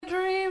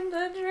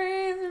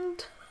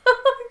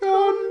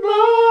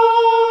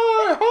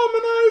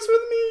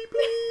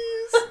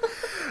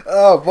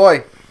Oh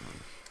boy.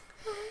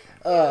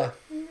 I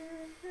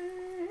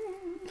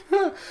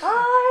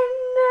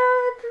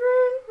never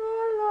dreamed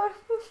my life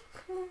was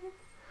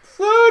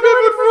So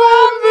different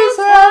from this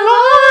hell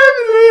I'm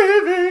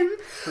living.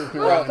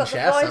 I've got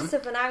the voice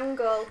of an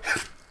angle.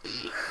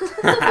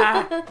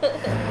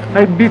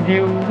 I bid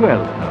you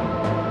welcome.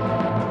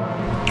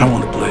 I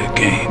want to play a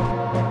game.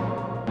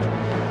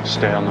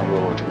 Stay on the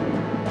road.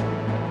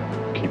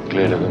 Keep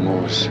clear of the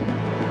moors.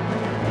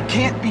 It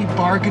can't be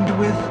bargained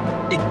with.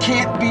 It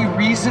can't be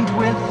reasoned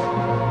with.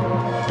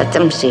 Let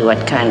them see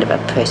what kind of a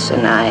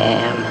person I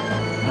am.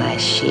 Why,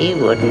 she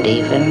wouldn't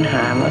even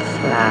harm a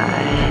fly.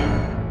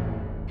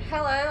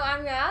 Hello,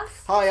 I'm Yaz.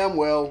 Hi, I'm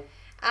Will.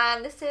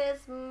 And this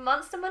is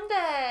Monster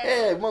Monday.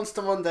 Yeah,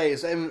 Monster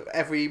Mondays.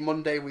 Every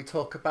Monday we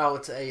talk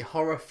about a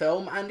horror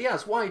film. And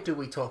yes, why do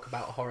we talk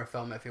about a horror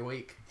film every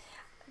week?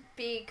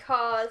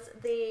 Because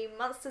the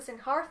monsters in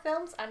horror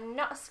films are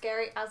not as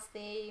scary as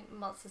the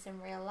monsters in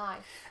real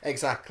life.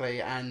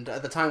 Exactly, and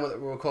at the time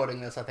that we're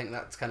recording this, I think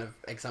that's kind of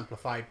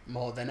exemplified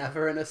more than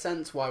ever, in a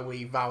sense, why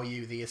we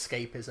value the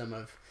escapism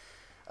of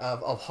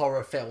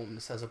horror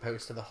films as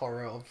opposed to the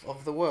horror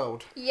of the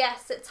world.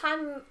 Yes, at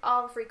time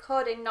of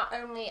recording, not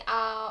only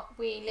are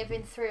we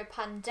living through a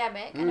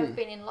pandemic and have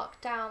been in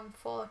lockdown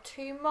for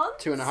 2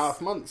 months.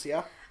 2.5 months,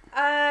 yeah.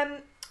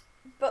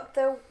 But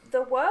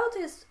the world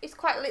is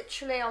quite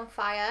literally on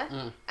fire.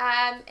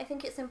 I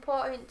think it's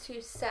important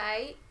to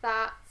say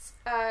that,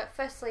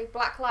 firstly,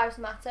 Black Lives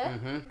Matter.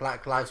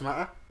 Black Lives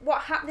Matter.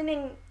 What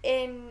happening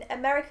in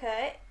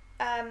America,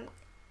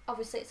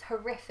 obviously it's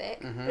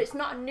horrific, but it's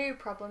not a new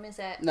problem, is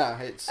it? No,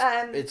 it's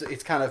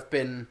kind of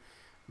been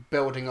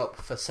building up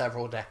for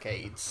several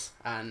decades,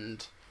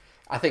 and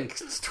I think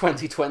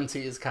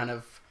 2020 is kind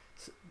of...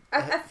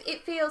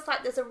 it feels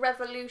like there's a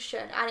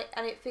revolution,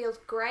 and it feels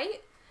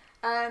great.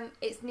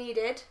 It's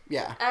needed.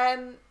 Yeah.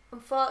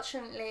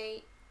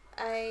 Unfortunately,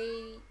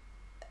 a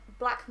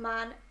black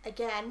man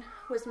again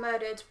was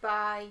murdered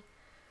by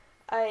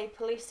a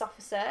police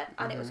officer,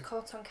 and it was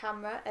caught on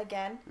camera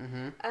again.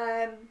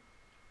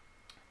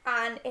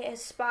 And it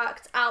has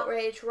sparked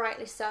outrage,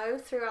 rightly so,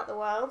 throughout the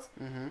world.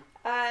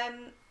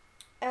 And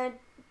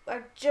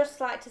I'd just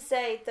like to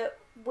say that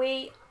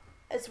we,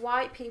 as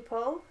white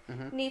people,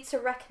 need to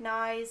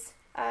recognise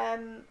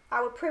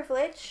our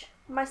privilege.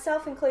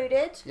 Myself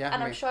included,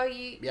 and I'm sure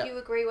you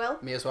agree, Will.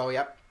 Me as well,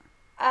 yep.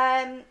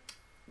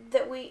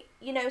 That we,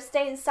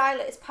 staying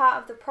silent is part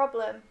of the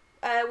problem.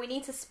 We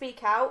need to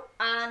speak out,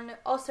 and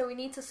also we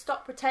need to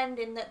stop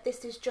pretending that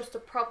this is just a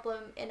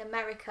problem in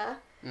America.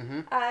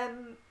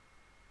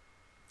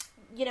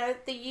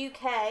 The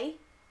UK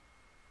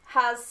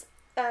has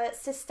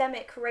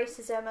systemic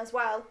racism as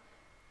well.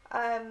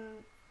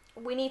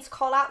 We need to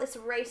call out this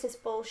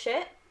racist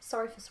bullshit.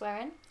 Sorry for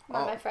swearing.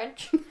 Mind my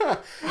French.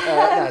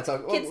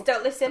 Kids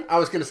don't listen. I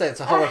was going to say,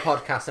 it's a horror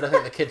podcast. I don't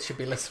think the kids should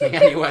be listening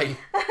anyway.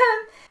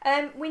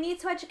 We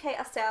need to educate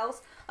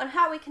ourselves on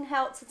how we can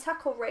help to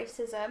tackle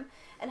racism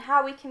and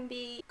how we can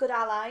be good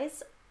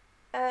allies.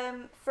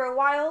 For a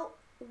while,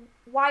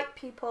 white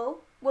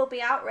people will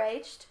be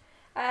outraged,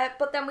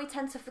 but then we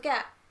tend to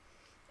forget.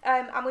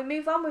 And we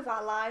move on with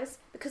our lives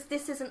because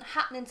this isn't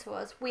happening to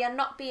us. We are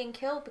not being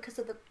killed because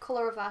of the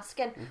colour of our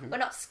skin. We're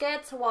not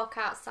scared to walk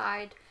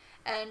outside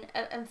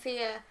and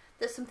fear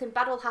that something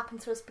bad will happen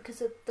to us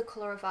because of the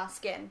colour of our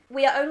skin.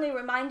 We are only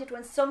reminded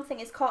when something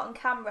is caught on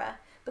camera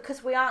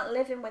because we aren't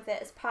living with it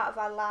as part of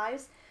our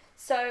lives.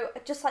 So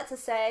I'd just like to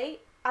say,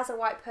 as a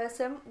white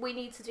person, we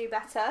need to do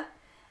better.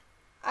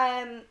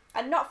 And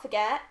not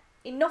forget,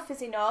 enough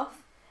is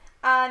enough.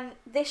 And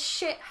this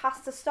shit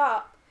has to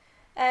stop.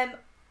 I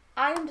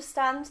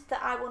understand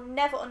that I will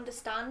never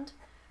understand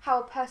how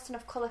a person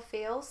of colour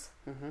feels.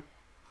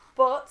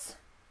 But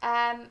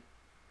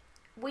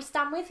we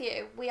stand with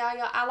you. We are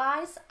your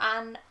allies,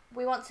 and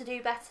we want to do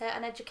better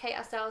and educate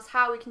ourselves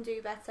how we can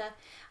do better.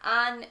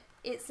 And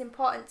it's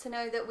important to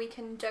know that we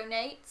can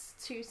donate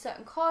to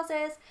certain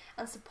causes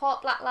and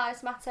support Black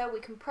Lives Matter. We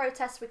can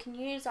protest. We can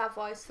use our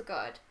voice for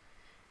good.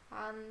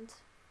 And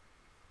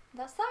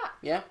that's that.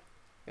 Yeah.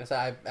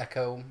 I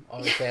echo,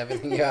 obviously,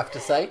 everything you have to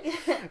say.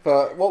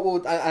 But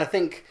I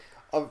think,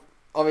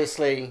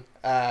 obviously,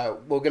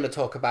 we're going to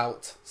talk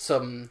about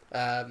some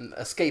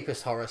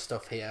escapist horror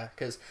stuff here,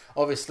 because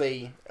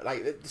obviously,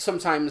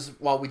 sometimes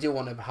while we do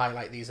want to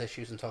highlight these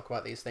issues and talk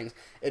about these things,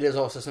 it is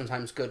also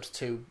sometimes good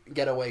to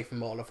get away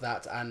from all of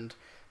that and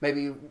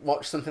maybe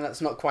watch something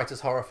that's not quite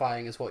as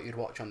horrifying as what you'd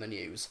watch on the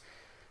news.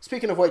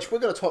 Speaking of which, we're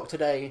going to talk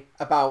today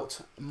about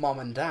Mom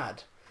and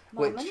Dad.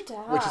 Which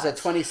is a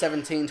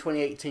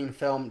 2017-2018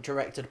 film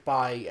directed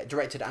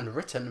and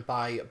written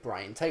by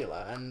Brian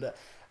Taylor. And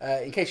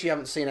in case you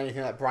haven't seen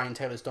anything that Brian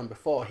Taylor's done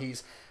before, he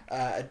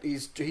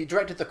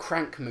directed the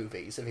Crank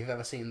movies, if you've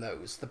ever seen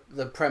those.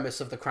 The premise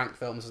of the Crank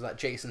films is that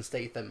Jason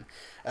Statham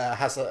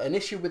has an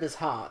issue with his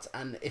heart,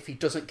 and if he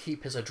doesn't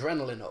keep his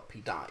adrenaline up, he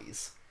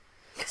dies.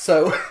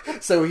 So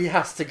he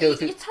has to go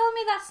through. You tell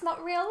me that's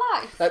not real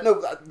life?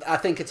 No, I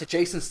think it's a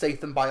Jason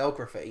Statham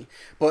biography,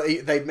 but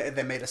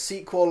they made a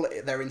sequel.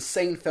 They're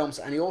insane films,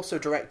 and he also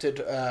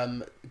directed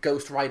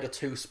Ghost Rider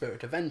 2: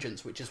 Spirit of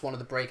Vengeance, which is one of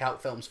the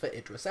breakout films for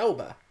Idris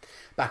Elba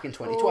back in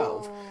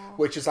 2012,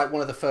 which is like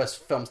one of the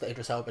first films that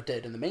Idris Elba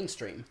did in the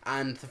mainstream.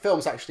 And the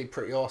film's actually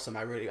pretty awesome.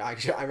 I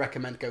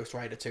recommend Ghost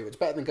Rider 2. It's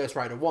better than Ghost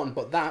Rider 1,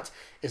 but that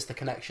is the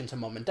connection to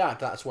Mum and Dad.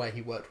 That's where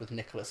he worked with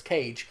Nicolas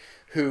Cage,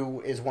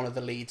 who is one of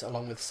the leads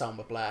along with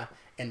Selma Blair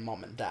in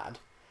Mum and Dad.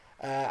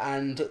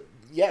 And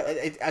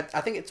yeah,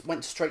 I think it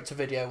went straight to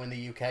video in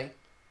the UK.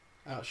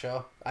 I'm not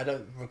sure. I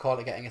don't recall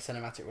it getting a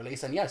cinematic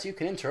release. And yes, you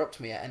can interrupt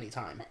me at any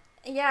time.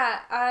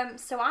 Yeah,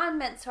 so I'm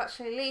meant to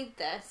actually lead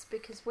this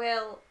because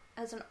Will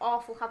has an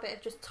awful habit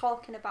of just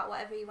talking about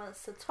whatever he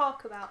wants to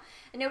talk about,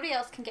 and nobody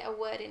else can get a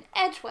word in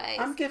edgeways.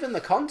 I'm giving the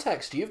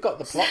context. You've got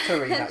the plot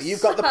to read out.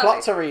 You've got the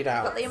plot to read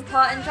out. Got the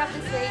important job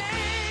this week.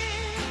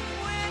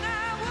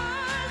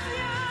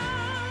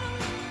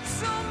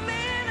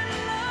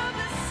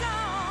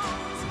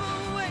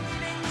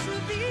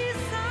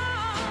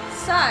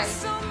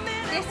 So,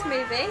 this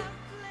movie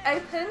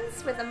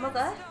opens with a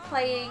mother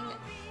playing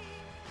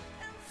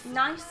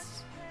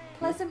nice,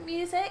 pleasant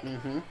music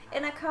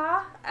in a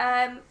car,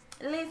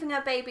 leaving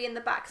her baby in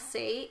the back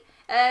seat.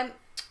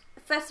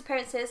 First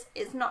appearances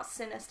is not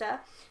sinister.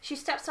 She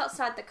steps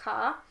outside the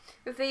car,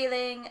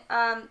 revealing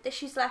that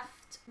she's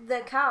left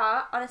the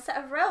car on a set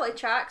of railway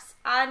tracks,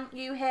 and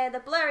you hear the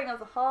blaring of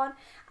the horn,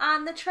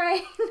 and the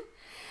train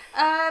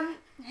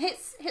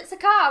hits a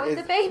car with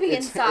the baby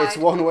inside. It's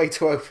one way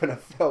to open a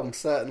film,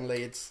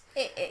 certainly.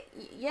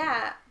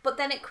 Yeah, but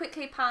then it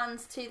quickly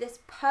pans to this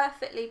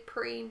perfectly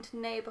preened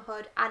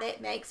neighbourhood, and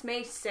it makes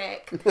me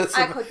sick.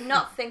 I could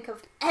not think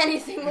of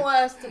anything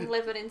worse than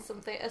living in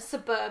a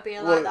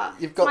suburbia like that.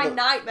 It's my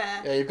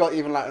nightmare. Yeah, you've got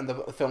even like in the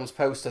film's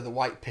poster, the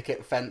white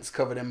picket fence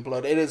covered in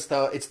blood. It's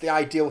the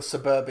ideal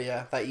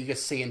suburbia that you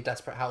just see in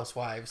Desperate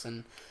Housewives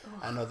and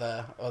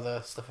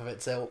other stuff of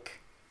its ilk.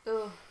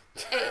 Ugh.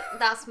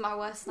 That's my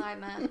worst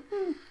nightmare.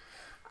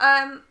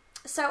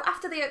 So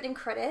after the opening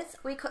credits,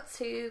 we cut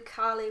to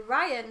Carly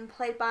Ryan,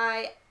 played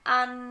by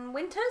Anne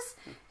Winters,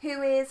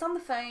 who is on the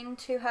phone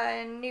to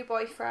her new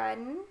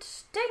boyfriend,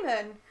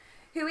 Damon,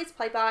 who is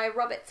played by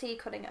Robert T.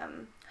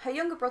 Cunningham. Her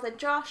younger brother,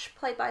 Josh,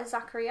 played by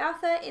Zachary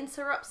Arthur,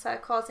 interrupts her,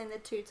 causing the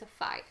two to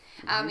fight.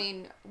 I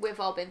mean, we've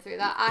all been through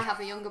that. I have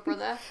a younger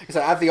brother.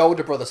 So I have the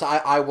older brother, so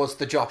I was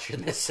the Josh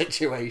in this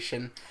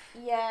situation.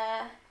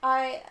 Yeah,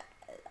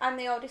 I'm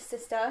the oldest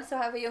sister, so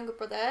I have a younger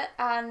brother,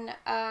 and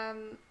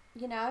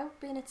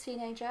being a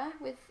teenager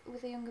with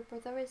a younger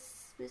brother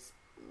is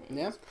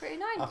pretty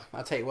nice.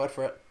 I'll take your word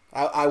for it.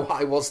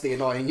 I was the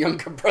annoying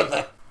younger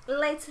brother.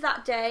 Later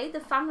that day, the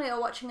family are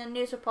watching a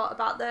news report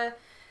about the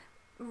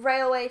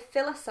railway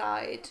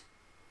filicide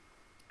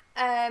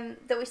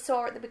that we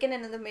saw at the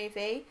beginning of the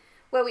movie,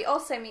 where we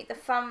also meet the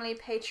family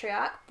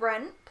patriarch,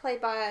 Brent, played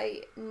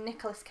by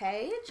Nicolas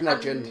Cage.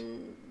 Legend.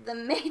 And the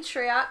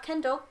matriarch,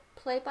 Kendall,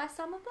 played by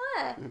Selma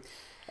Blair.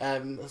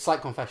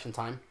 Slight confession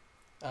time.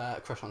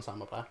 Crush on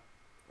Selma Blair.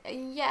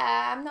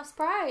 Yeah, I'm not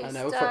surprised. I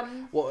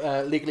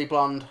know. Legally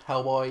Blonde,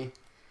 Hellboy.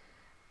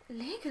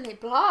 Legally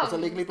Blonde? Is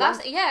it Legally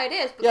Blonde? Yeah, it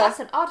is, but that's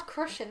an odd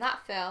crush in that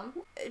film.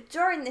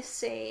 During this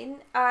scene,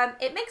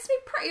 it makes me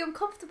pretty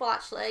uncomfortable,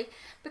 actually,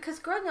 because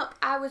growing up,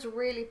 I was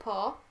really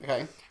poor.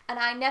 Okay. And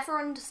I never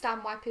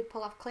understand why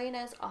people have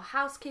cleaners or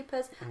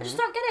housekeepers. I just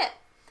don't get it.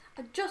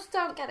 I just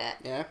don't get it.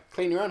 Yeah,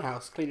 clean your own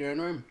house, clean your own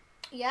room.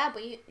 Yeah,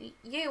 but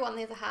you on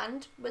the other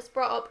hand, was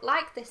brought up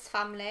like this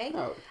family.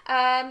 Oh.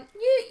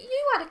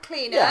 You had a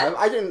cleaner. Yeah,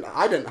 I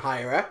didn't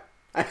hire her.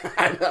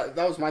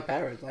 That was my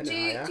parents. I didn't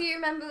hire her. Do you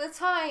remember the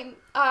time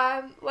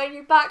when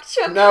you backed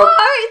your No.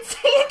 car into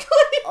your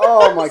cleaner's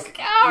Oh my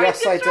car?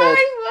 Yes, I did.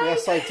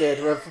 Yes, I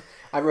did.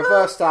 I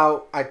reversed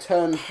out. I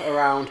turned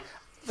around.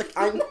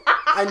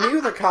 I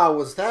knew the car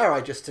was there. I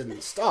just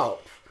didn't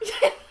stop.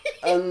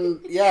 And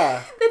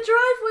yeah, the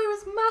driveway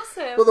was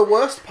massive. Well, the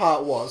worst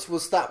part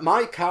was that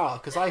my car,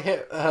 because I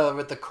hit her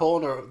with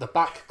the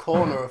back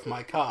corner of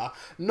my car.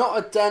 Not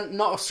a dent,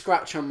 not a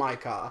scratch on my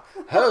car.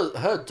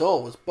 Her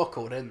door was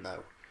buckled in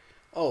though.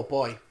 Oh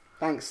boy.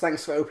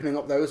 Thanks for opening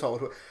up those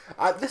old.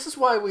 This is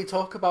why we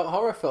talk about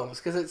horror films,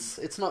 because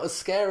it's not as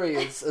scary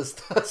as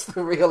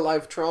the real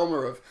life trauma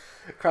of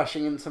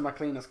crashing into my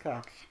cleaner's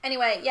car.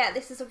 Anyway, yeah,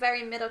 this is a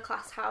very middle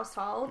class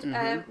household,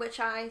 which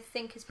I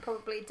think is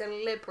probably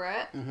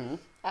deliberate.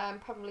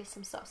 Probably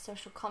some sort of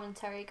social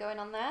commentary going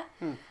on there.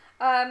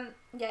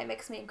 Yeah, it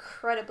makes me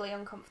incredibly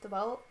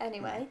uncomfortable.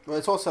 Anyway, well,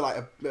 it's also like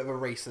a bit of a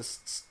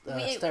racist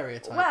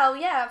stereotype. Well,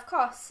 yeah, of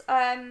course.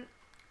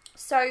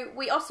 So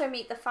we also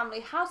meet the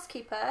family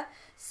housekeeper,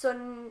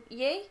 Sun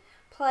Yi,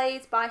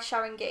 played by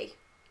Sharon Gi.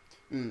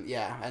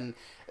 Yeah, and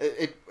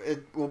it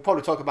we'll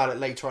probably talk about it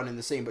later on in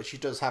the scene, but she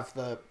does have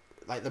the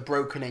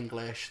broken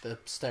English, the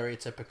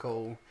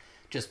stereotypical,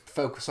 just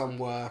focus on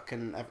work,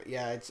 and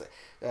it's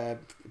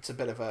a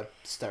bit of a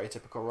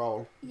stereotypical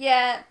role.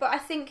 Yeah, but I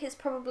think it's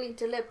probably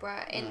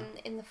deliberate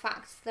in the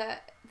fact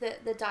that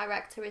the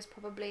director is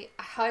probably,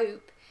 I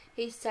hope,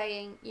 he's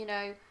saying, you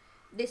know,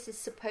 this is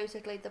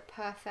supposedly the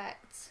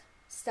perfect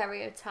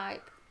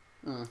stereotype.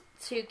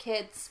 2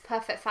 kids,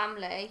 perfect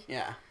family.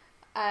 Yeah.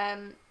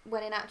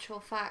 When in actual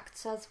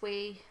fact, as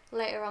we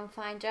later on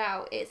find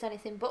out, it's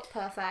anything but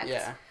perfect.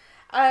 Yeah.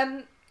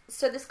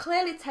 So there's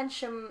clearly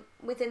tension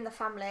within the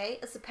family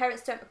as the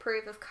parents don't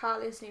approve of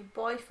Carly's new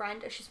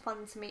boyfriend as she's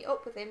planning to meet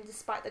up with him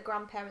despite the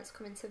grandparents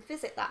coming to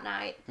visit that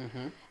night.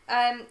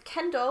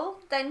 Kendall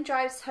then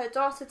drives her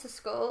daughter to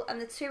school and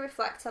the two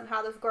reflect on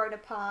how they've grown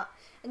apart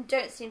and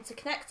don't seem to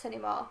connect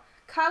anymore.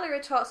 Carly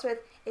retorts with,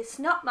 "It's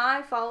not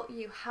my fault,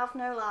 you have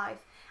no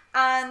life."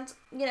 And,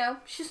 you know,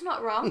 she's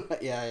not wrong.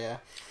 Yeah.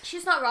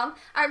 She's not wrong.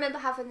 I remember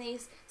having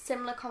these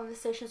similar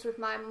conversations with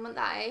my mum at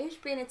that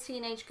age, being a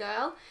teenage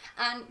girl,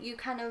 and you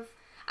kind of...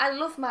 I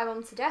love my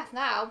mum to death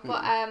now,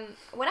 but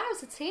when I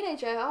was a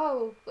teenager,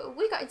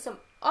 we got in some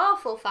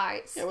awful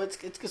fights. Yeah, well, it's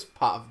just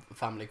part of the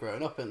family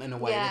growing up in a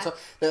way. Yeah.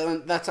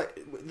 That's like,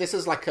 this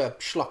is like a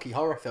schlocky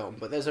horror film,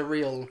 but there's a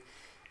real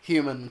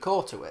human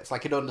core to it. It's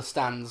like it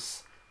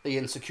understands the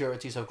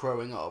insecurities of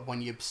growing up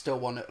when you still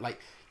want to, like,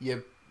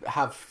 you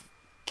have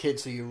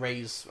kids who you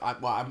raise. I'm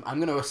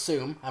going to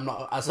assume I'm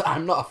not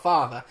a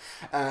father.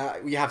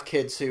 You have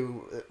kids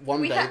who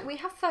one day we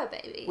have fur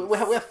babies. We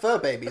have fur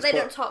babies, but they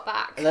don't talk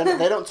back. they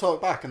don't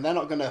talk back, and they're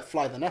not going to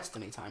fly the nest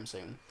anytime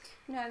soon.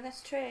 No,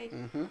 that's true.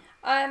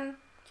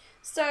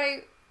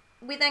 So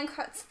we then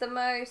cut to the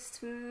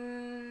most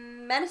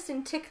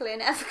menacing tickling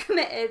ever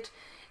committed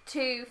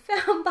to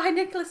film by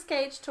Nicolas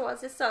Cage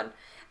towards his son.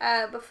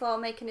 Before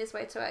making his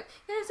way to work.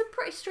 Yeah, it's a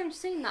pretty strange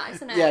scene, that,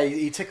 isn't it? Yeah,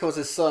 he tickles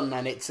his son,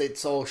 and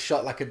it's all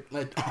shot like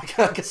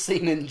a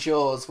scene in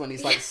Jaws when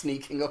he's like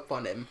sneaking up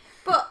on him.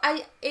 But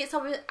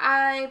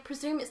I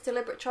presume it's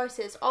deliberate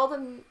choices. All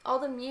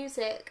the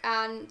music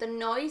and the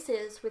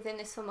noises within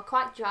this film are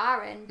quite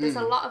jarring. There's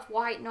a lot of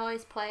white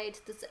noise played.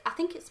 I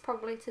think it's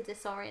probably to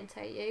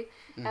disorientate you.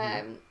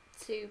 And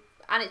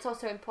it's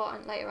also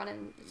important later on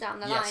down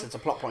the line. Yes, it's a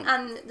plot point.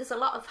 And there's a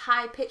lot of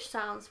high pitched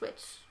sounds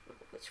which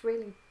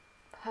really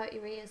hurt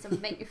your ears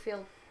and make you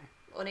feel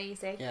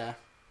uneasy. Yeah.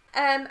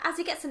 As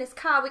he gets in his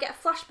car, we get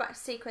a flashback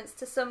sequence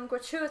to some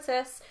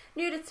gratuitous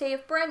nudity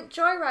of Brent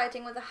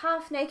joyriding with a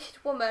half-naked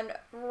woman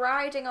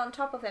riding on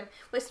top of him.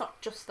 Well, it's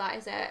not just that,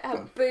 is it?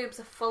 Her boobs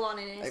are full on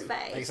in his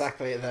face.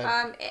 Exactly.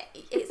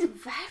 It's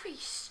very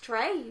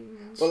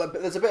strange. Well,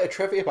 there's a bit of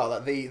trivia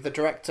about that. The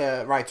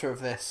director, writer of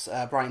this,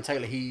 Brian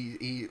Taylor, he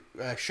he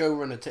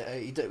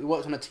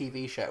worked on a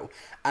TV show,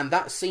 and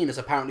that scene is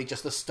apparently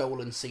just a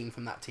stolen scene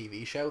from that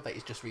TV show that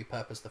he's just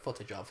repurposed the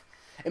footage of.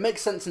 It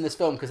makes sense in this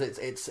film because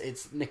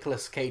it's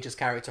Nicolas Cage's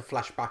character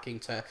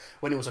flashbacking to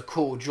when he was a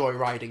cool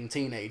joyriding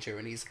teenager,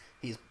 and he's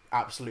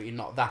absolutely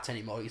not that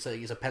anymore. He's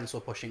a pencil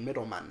pushing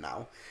middleman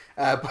now.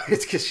 But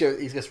it's just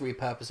he's just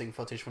repurposing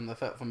footage from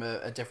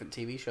a different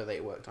TV show that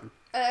he worked on.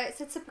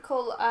 It's a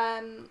typical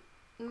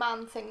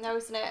man thing, though,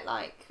 isn't it?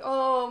 Like,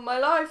 oh, my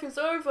life is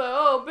over.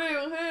 Oh,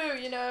 boo-hoo,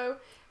 you know.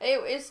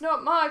 It's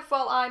not my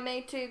fault I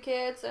made 2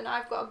 kids and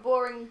I've got a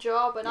boring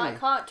job and I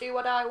can't do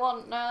what I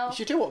want now. You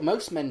should do what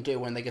most men do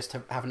when they just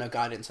have no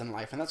guidance in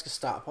life, and that's just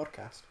start a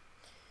podcast.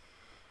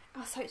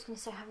 I thought you were going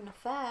to say have an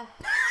affair.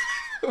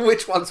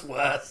 Which one's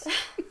worse?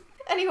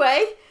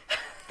 Anyway,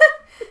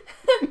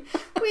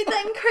 we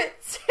then go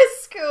to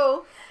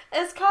school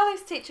as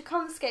Carly's teacher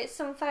confiscates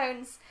some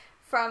phones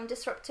from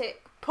disruptive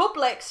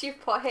Publix,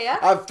 you've put here.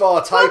 I've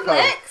got a typo.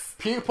 Publix.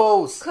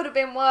 Pupils. Could have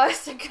been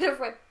worse. I could have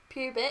read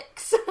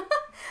pubics.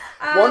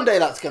 One day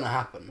that's going to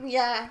happen.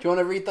 Yeah. Do you want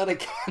to read that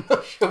again?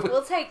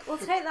 We'll take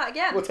that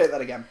again. We'll take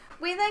that again.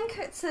 We then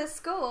cut to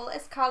school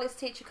as Carly's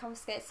teacher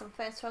confiscates some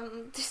phones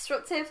from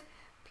disruptive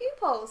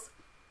pupils.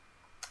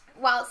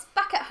 Whilst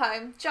back at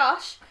home,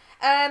 Josh,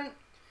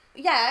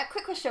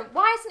 quick question.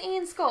 Why isn't he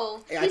in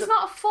school? Yeah, he's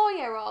not a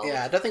 4-year-old.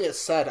 Yeah, I don't think it's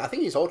said. I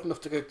think he's old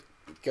enough to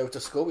go to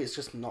school. He's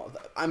just not.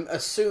 I'm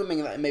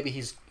assuming that maybe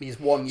he's 1 year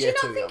too young.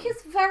 Do you not think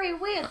it's very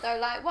weird though?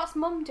 Like, what's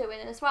Mum doing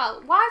as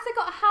well? Why have they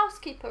got a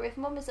housekeeper if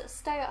Mum is a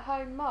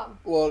stay-at-home mum?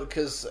 Well,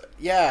 because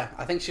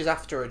I think she's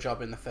after a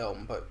job in the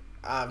film, but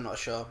I'm not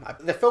sure.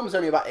 The film's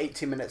only about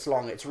 80 minutes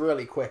long. It's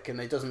really quick and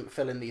it doesn't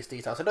fill in these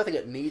details. I don't think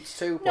it needs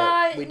to.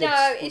 But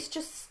it's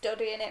just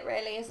studying it,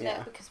 really, isn't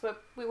it? Because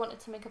we wanted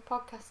to make a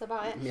podcast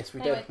about it. Yes,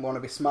 we did. We want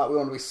to be smart. We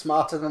want to be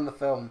smarter than the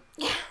film.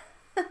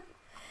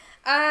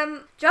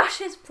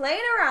 Josh is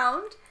playing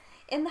around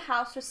in the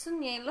house with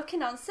Sun Yi,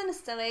 looking on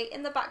sinisterly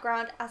in the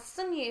background as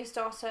Sun Yi's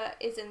daughter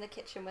is in the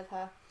kitchen with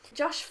her.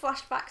 Josh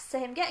flashbacks to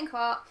him getting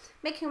caught,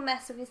 making a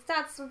mess of his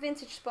dad's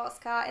vintage sports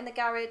car in the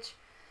garage,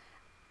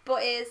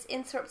 but is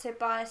interrupted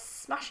by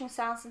smashing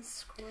sounds and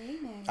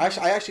screaming. I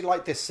actually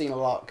like this scene a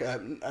lot,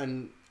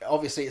 and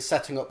obviously it's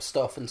setting up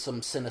stuff and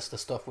some sinister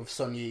stuff with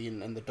Sun Yi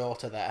and the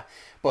daughter there.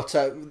 But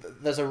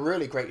there's a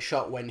really great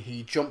shot when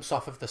he jumps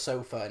off of the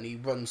sofa and he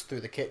runs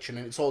through the kitchen,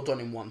 and it's all done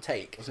in one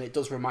take. And it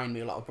does remind me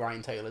a lot of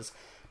Brian Taylor's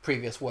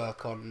previous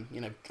work on,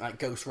 like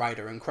Ghost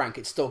Rider and Crank.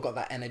 It's still got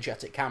that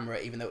energetic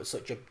camera, even though it's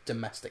such a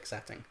domestic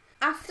setting.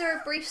 After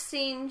a brief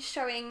scene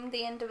showing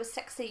the end of a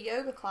sexy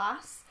yoga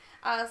class,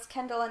 as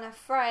Kendall and her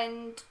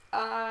friend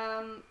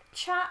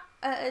chat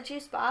at a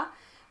juice bar,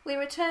 we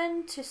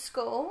return to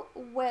school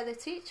where the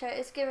teacher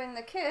is giving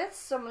the kids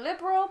some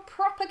liberal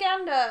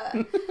propaganda. I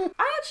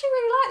actually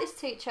really like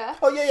this teacher.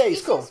 Oh yeah,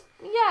 he's cool.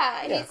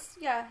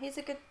 He's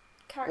a good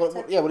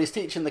character. Well, he's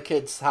teaching the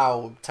kids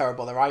how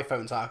terrible their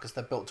iPhones are because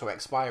they're built to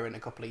expire in a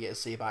couple of years,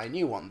 so you buy a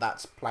new one.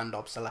 That's planned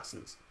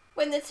obsolescence.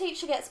 When the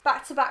teacher gets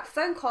back-to-back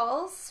phone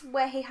calls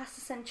where he has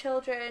to send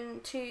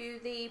children to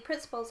the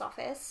principal's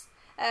office,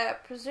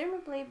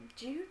 presumably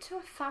due to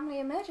a family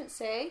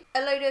emergency,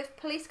 a load of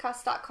police cars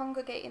start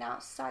congregating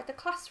outside the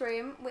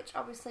classroom, which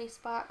obviously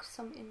sparks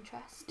some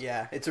interest.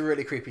 Yeah, it's a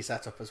really creepy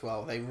setup as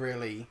well. They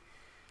really...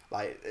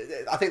 I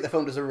think the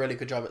film does a really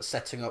good job at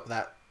setting up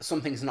that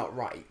something's not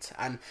right.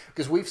 And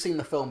because we've seen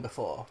the film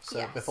before,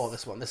 before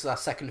this one. This is our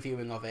second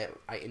viewing of it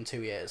in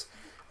 2 years.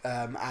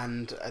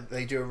 And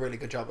they do a really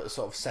good job at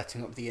sort of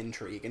setting up the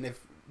intrigue. And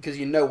because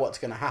you know what's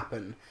going to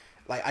happen.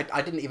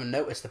 I didn't even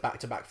notice the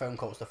back-to-back phone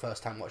calls the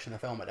first time watching the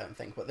film, I don't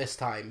think. But this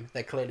time,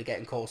 they're clearly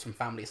getting calls from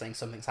family saying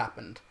something's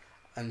happened.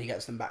 And he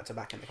gets them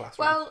back-to-back in the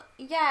classroom. Well,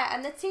 yeah,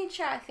 and the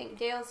teacher, I think,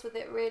 deals with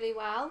it really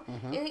well.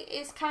 Mm-hmm.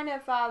 It's kind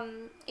of,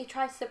 he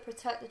tries to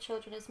protect the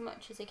children as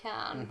much as he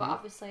can, but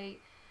obviously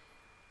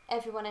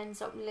everyone ends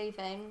up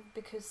leaving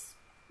because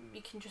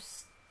you can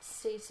just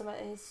see some of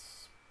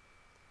his...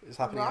 It's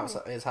happening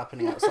outside. It's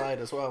happening outside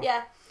as well.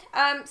 Yeah.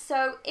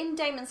 So in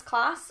Damon's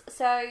class,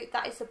 so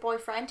that is the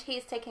boyfriend, he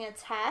is taking a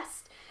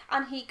test,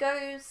 and he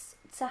goes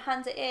to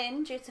hand it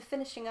in due to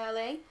finishing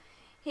early.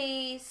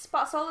 He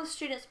spots all the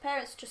students'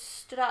 parents just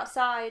stood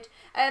outside.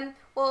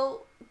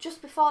 Well,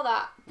 just before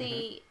that,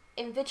 the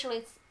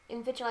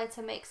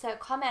invigilator makes a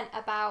comment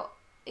about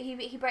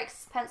he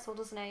breaks his pencil,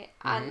 doesn't he?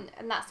 And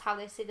that's how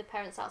they see the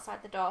parents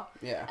outside the door.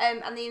 Yeah.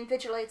 And the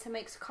invigilator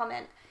makes a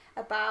comment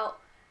about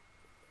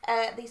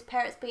these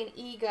parents being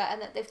eager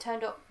and that they've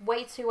turned up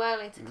way too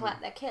early to collect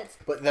their kids.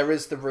 But there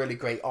is the really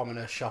great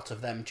ominous shot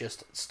of them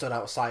just stood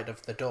outside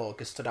of the door,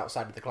 stood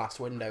outside of the glass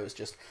windows,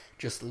 just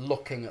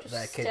looking at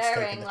their kids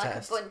taking the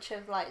test. Like a bunch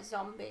of like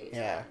zombies.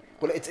 Yeah.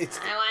 Well, it's.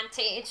 I want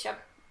to eat your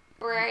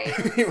brain.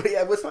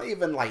 Yeah, well, it's not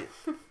even like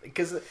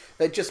because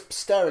they're just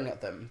staring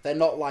at them. They're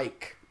not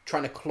like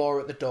trying to claw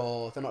at the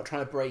door. They're not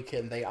trying to break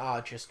in. They are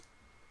just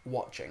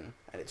watching,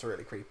 and it's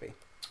really creepy.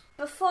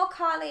 Before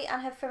Carly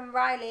and her friend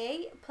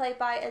Riley, played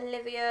by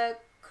Olivia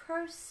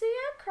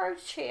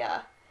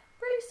Crocea.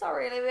 Really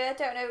sorry, Olivia. I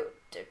don't know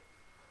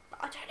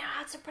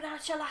how to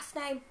pronounce your last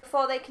name.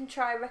 Before they can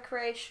try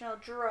recreational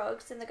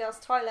drugs in the girls'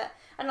 toilet,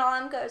 an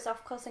alarm goes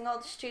off, causing all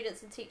the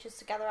students and teachers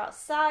to gather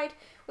outside,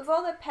 with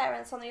all their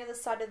parents on the other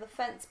side of the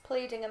fence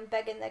pleading and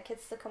begging their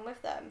kids to come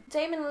with them.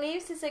 Damon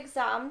leaves his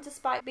exam,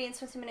 despite being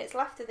 20 minutes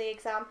left of the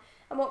exam,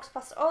 and walks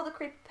past all the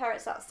creepy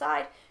parents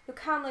outside, who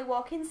calmly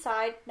walk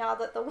inside now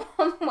that the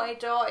one-way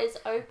door is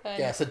open.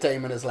 Yeah, so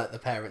Damon has let the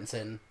parents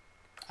in.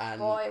 And...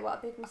 Boy, what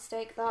a big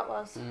mistake that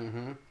was.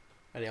 Mm-hmm.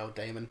 The old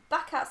Damon.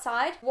 Back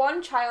outside,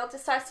 one child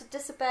decides to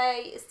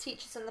disobey his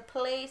teachers and the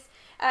police.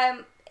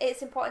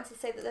 It's important to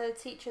say that the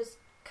teachers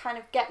kind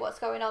of get what's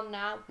going on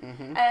now.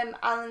 Mm-hmm.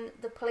 And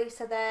the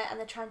police are there and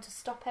they're trying to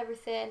stop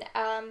everything.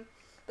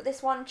 But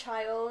this one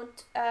child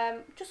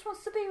just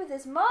wants to be with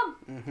his mum.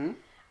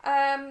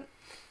 Mm-hmm.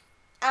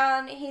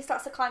 And he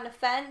starts to climb the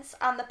fence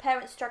and the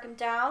parents drag him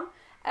down.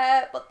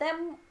 But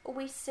then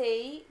we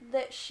see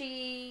that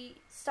she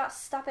starts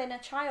stabbing a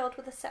child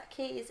with a set of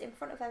keys in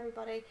front of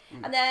everybody.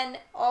 And then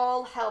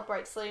all hell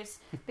breaks loose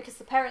because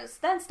the parents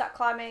then start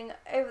climbing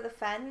over the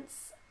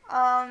fence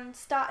and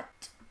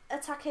start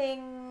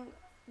attacking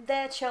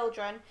their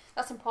children.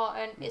 That's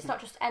important. It's not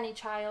just any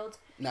child.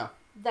 No.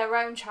 Their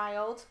own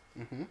child.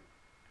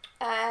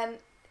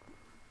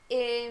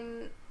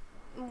 In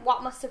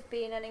what must have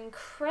been an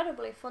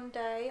incredibly fun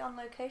day on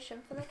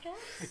location for the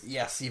kids.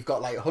 Yes, you've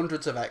got like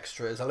hundreds of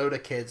extras, a load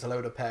of kids, a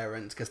load of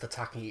parents, just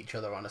attacking each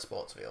other on a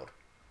sports field.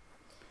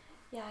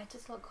 Yeah, it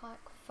does look quite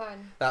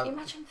fun. That,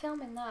 imagine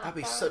filming that. That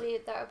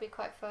would be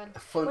quite fun.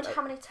 I wonder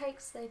how many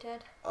takes they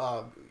did.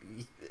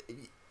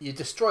 You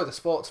destroy the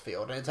sports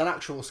field, and it's an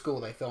actual school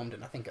they filmed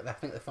in. I think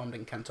they filmed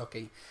in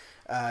Kentucky,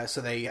 so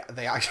they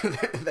actually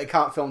they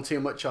can't film too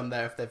much on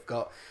there if they've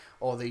got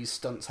all these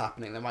stunts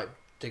happening. They might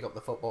dig up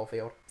the football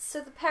field. So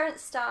the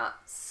parents start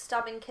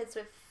stabbing kids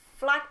with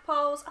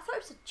flagpoles. I thought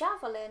it was a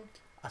javelin.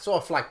 I saw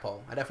a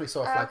flagpole. I definitely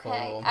saw a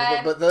flagpole.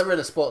 But they're in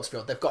a sports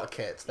field. They've got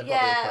kids. They've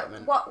got the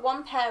equipment.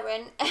 One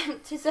parent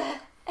empties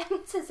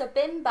a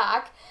bin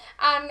bag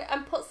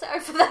and puts it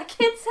over their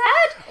kid's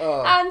head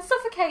and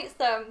suffocates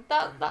them.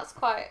 That's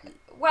quite...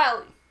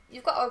 Well,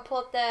 you've got to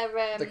applaud their...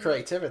 the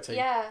creativity.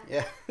 Yeah.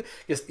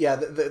 Yeah.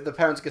 The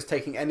parents are just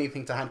taking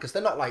anything to hand because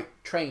they're not like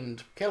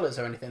trained killers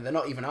or anything. They're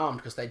not even armed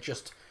because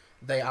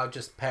they are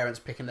just parents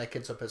picking their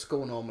kids up at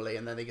school normally,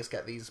 and then they just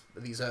get these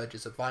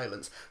urges of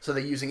violence. So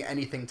they're using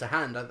anything to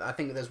hand. I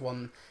think there's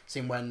one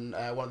scene when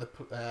one of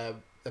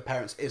the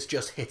parents is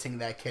just hitting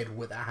their kid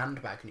with a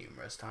handbag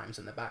numerous times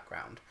in the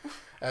background.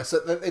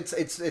 So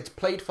it's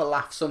played for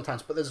laughs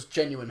sometimes, but there's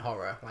genuine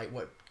horror, like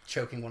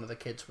choking one of the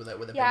kids with a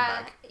bin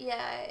bag.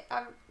 Yeah,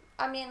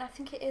 I mean, I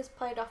think it is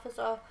played off as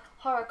a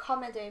horror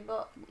comedy,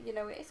 but, you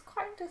know, it's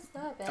quite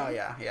disturbing. Oh,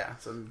 yeah,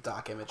 some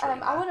dark imagery.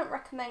 I wouldn't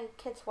recommend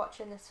kids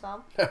watching this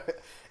film.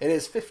 It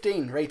is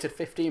 15, rated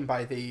 15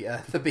 by the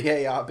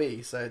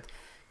BARB, so,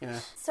 you know.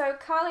 So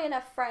Carly and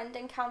her friend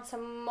encounter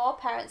more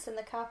parents in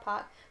the car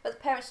park, but the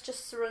parents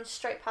just run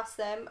straight past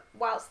them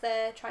whilst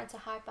they're trying to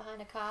hide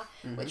behind a car,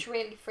 which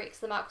really freaks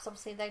them out because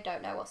obviously they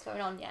don't know what's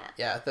going on yet.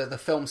 Yeah, the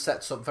film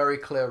sets up very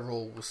clear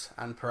rules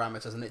and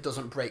parameters, and it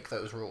doesn't break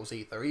those rules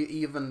either.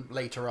 Even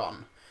later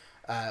on,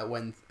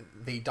 when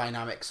the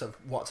dynamics of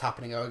what's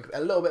happening are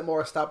a little bit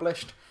more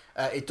established,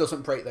 it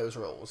doesn't break those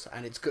rules,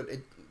 and it's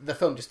good. The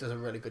film just does a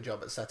really good job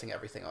at setting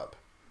everything up.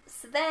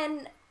 So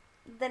then,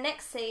 the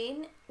next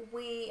scene,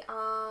 we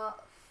are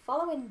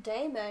following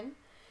Damon,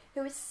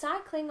 who is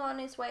cycling on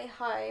his way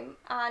home,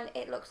 and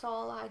it looks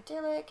all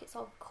idyllic, it's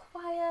all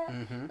quiet,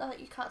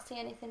 you can't see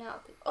anything out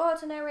of the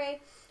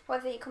ordinary.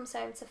 However, he comes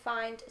home to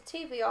find a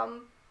TV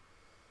on,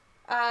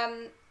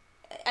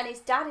 and his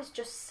dad is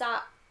just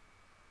sat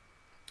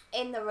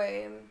in the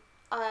room.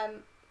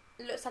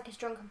 Looks like he's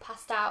drunk and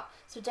passed out,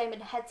 so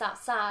Damon heads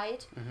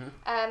outside,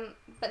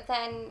 but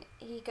then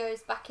he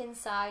goes back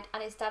inside,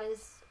 and his dad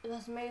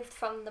has moved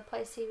from the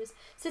place he was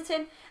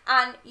sitting,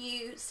 and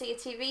you see a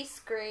TV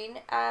screen,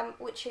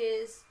 which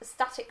is a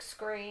static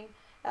screen,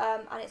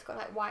 and it's got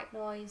like white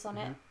noise on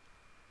it.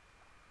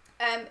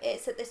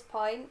 It's at this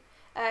point,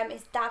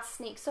 his dad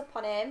sneaks up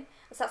on him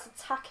and starts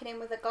attacking him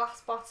with a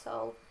glass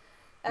bottle,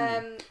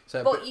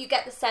 but you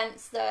get the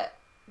sense that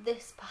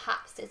this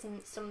perhaps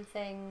isn't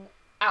something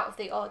out of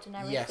the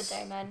ordinary for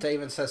Damon.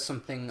 Damon says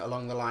something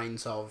along the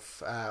lines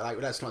of,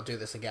 let's not do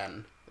this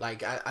again.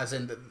 Like, as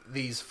in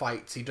these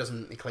fights, he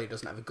clearly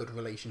doesn't have a good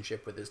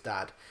relationship with his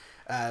dad.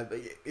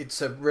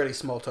 It's a really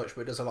small touch,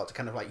 but it does a lot to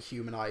kind of, like,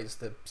 humanise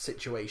the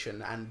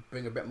situation and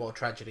bring a bit more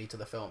tragedy to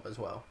the film as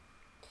well.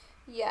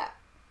 Yeah.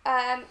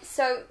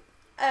 So,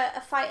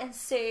 a fight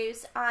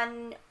ensues,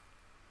 and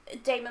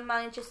Damon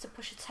manages to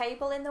push a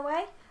table in the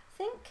way, I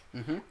think.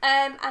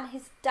 And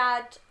his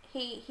dad,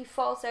 he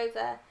falls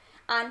over,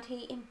 and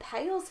he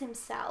impales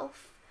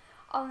himself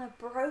on a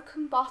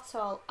broken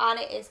bottle, and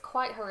it is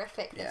quite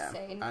horrific, this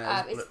scene.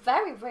 It's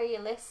very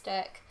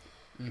realistic.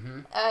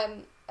 And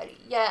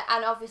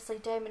obviously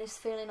Damon is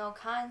feeling all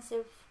kinds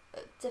of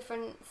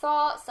different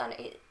thoughts, and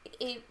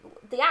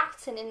the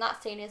acting in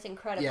that scene is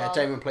incredible. Yeah,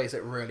 Damon plays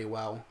it really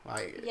well.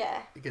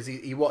 Because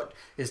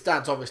his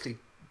dad's obviously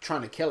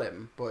trying to kill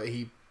him, but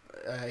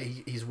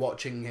he's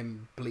watching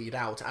him bleed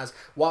out. As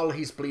while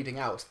he's bleeding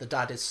out, the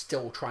dad is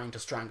still trying to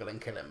strangle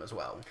and kill him as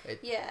well.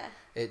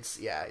 It's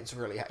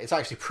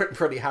actually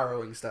pretty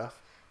harrowing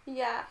stuff.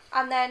 Yeah,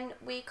 and then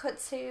we cut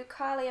to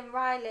Carly and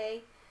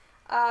Riley,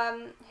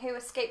 who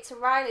escape to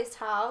Riley's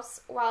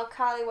house while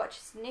Carly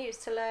watches the news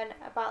to learn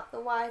about the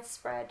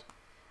widespread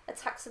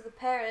attacks of the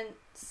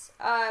parents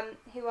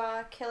who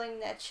are killing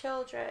their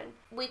children.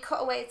 We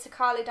cut away to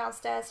Carly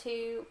downstairs,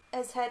 who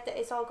has heard that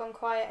it's all gone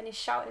quiet and is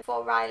shouting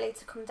for Riley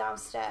to come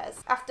downstairs.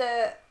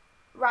 After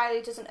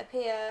Riley doesn't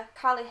appear,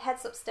 Carly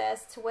heads upstairs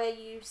to where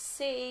you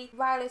see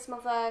Riley's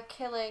mother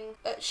killing...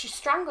 she's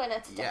strangling her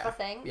to death, I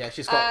think. Yeah,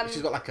 she's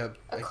got like a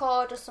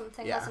cord or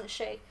something, hasn't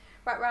she?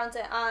 Right round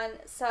it, and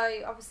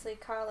so obviously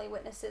Carly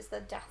witnesses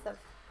the death of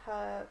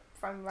her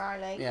from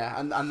Riley. Yeah,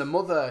 and the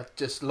mother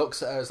just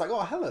looks at her as like,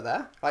 oh, hello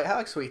there. Like,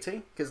 hello,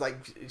 sweetie. Because, like,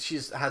 she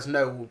has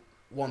no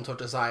want or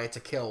desire to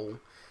kill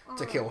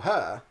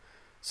her.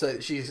 So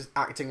she's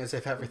acting as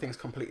if everything's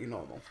completely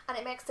normal. And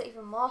it makes it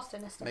even more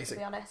sinister, to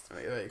be honest.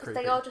 Because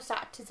they all just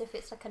act as if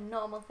it's like a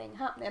normal thing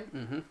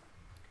happening.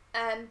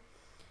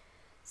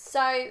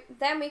 So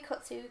then we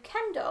cut to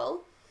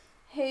Kendall,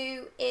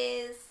 who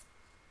is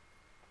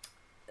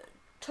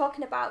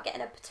talking about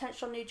getting a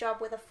potential new job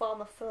with a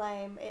former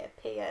flame, it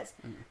appears.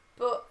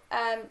 But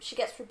she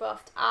gets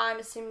rebuffed. I'm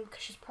assuming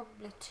because she's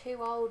probably too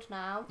old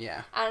now.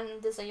 Yeah.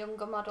 And there's a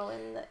younger model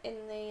in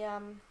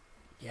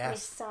the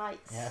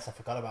sights. Yes, I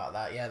forgot about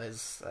that. Yeah,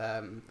 there's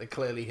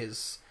clearly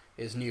his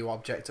new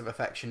object of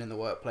affection in the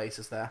workplace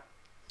is there.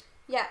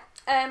 Yeah.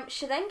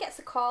 She then gets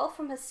a call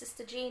from her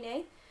sister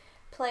Jeannie,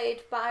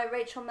 played by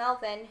Rachel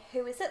Melvin,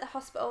 who is at the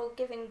hospital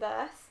giving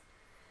birth.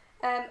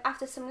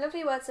 After some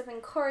lovely words of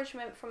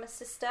encouragement from her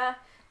sister,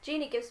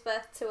 Jeannie gives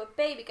birth to a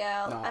baby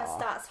girl and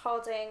starts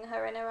holding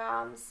her in her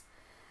arms.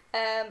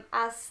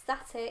 As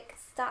Static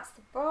starts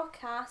the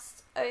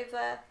broadcast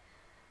over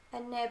a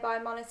nearby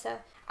monitor,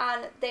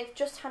 and they've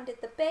just handed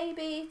the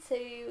baby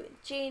to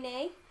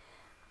Jeannie,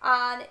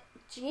 and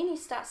Jeannie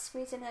starts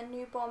squeezing her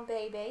newborn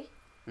baby.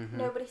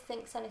 Nobody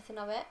thinks anything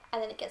of it,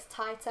 and then it gets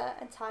tighter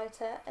and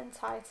tighter and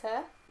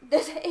tighter.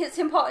 It's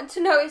important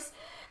to notice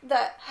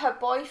that her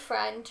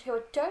boyfriend, who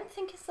I don't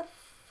think is the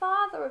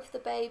father of the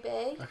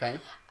baby,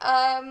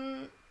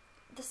 there's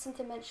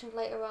something mentioned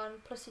later on,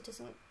 plus he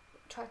doesn't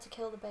try to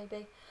kill the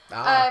baby.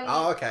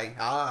 Okay.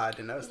 I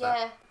didn't notice that.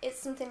 Yeah, it's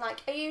something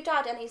like, are you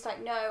dad? And he's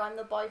like, no, I'm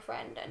the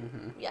boyfriend.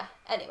 And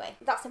anyway,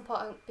 that's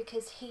important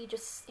because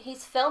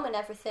he's filming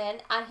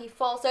everything and he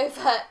falls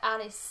over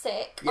and is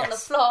sick on the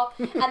floor.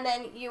 And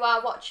then you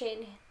are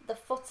watching the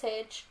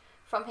footage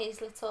from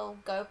his little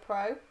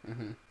GoPro.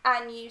 Mm-hmm.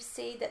 And you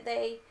see that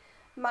they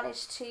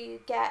managed to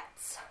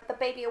get the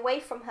baby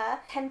away from her.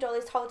 Kendall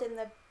is holding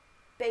the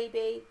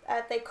baby.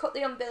 They cut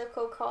the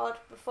umbilical cord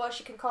before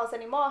she can cause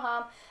any more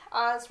harm.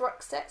 As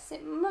Rock says,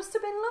 it must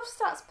have been Love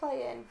starts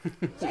playing.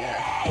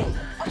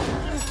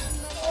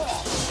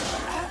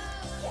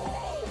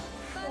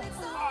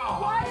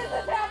 Why is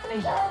this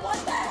happening to her? What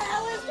the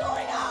hell is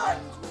going on?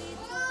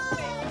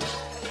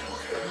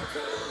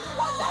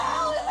 What the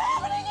hell is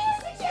happening here,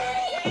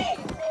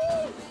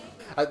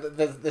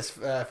 security? This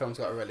film's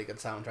got a really good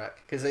soundtrack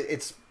because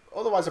it's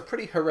otherwise a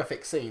pretty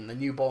horrific scene. The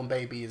newborn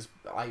baby is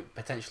like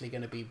potentially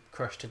going to be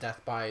crushed to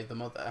death by the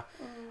mother,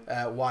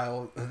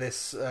 while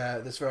this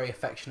very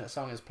affectionate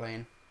song is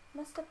playing.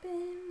 Must have been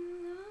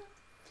love.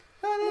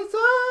 And it's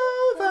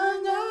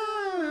over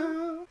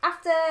now.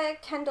 After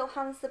Kendall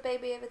hands the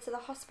baby over to the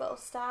hospital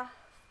staff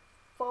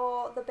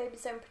for the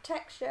baby's own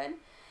protection,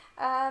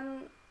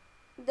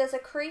 there's a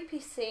creepy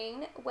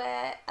scene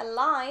where a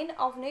line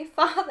of new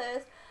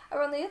fathers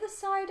are on the other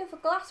side of a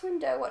glass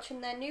window watching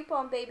their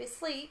newborn baby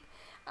sleep,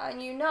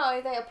 and you know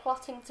they are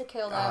plotting to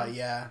kill them.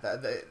 Yeah.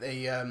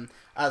 They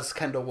as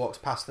Kendall walks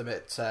past them,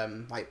 it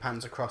like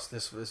pans across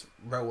this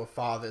row of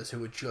fathers who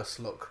would just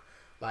look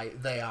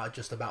like they are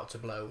just about to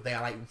blow. They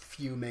are like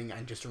fuming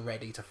and just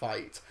ready to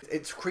fight.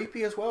 It's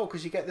creepy as well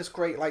because you get this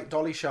great like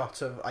dolly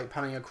shot of like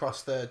panning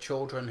across the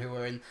children who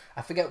are in,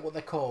 I forget what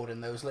they're called,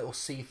 in those little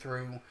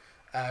see-through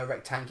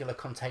rectangular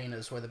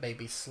containers where the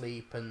babies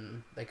sleep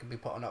and they can be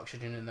put on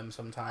oxygen in them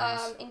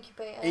sometimes.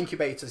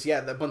 Incubators,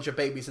 yeah, a bunch of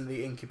babies in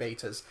the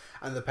incubators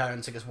and the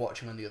parents are just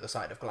watching on the other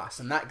side of glass,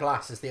 and that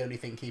glass is the only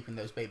thing keeping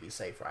those babies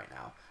safe right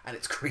now, and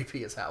it's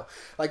creepy as hell.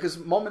 Like, because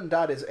Mom and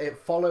Dad it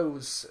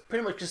follows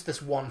pretty much just this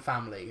one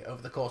family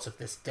over the course of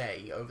this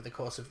day, over the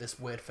course of this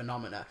weird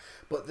phenomena,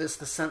 but there's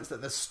the sense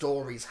that there's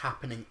stories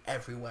happening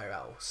everywhere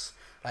else.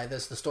 Like,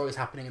 there's the stories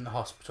happening in the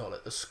hospital,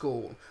 at the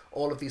school.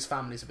 All of these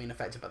families have been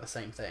affected by the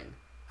same thing.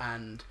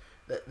 And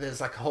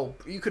there's like a whole...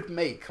 You could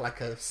make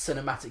like a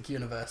cinematic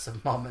universe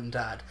of Mom and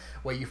Dad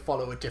where you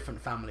follow a different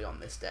family on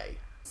this day.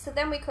 So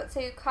then we cut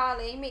to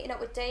Carly meeting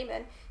up with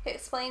Damon, who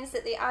explains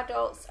that the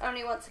adults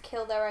only want to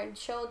kill their own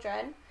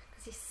children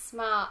because he's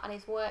smart and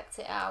he's worked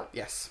it out.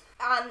 Yes.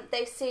 And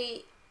they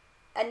see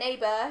a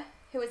neighbour,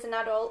 who is an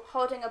adult,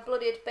 holding a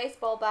bloodied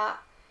baseball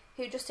bat,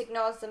 who just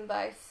ignores them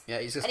both. Yeah,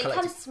 he's just and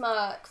collecting... he kind of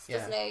smirks,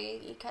 doesn't he?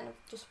 He kind of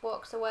just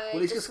walks away.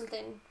 Well,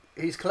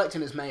 he's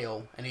collecting his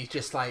mail, and he's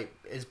just like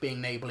is being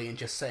neighbourly and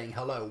just saying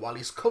hello while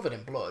he's covered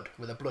in blood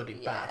with a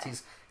bloodied bat.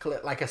 He's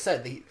like I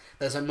said,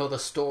 there's another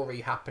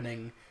story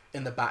happening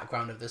in the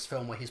background of this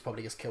film where he's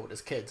probably just killed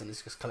his kids and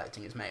he's just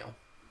collecting his mail.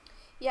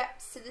 Yep,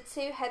 so the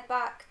two head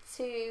back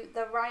to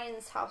the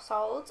Ryans'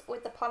 household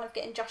with the plan of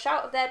getting Josh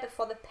out of there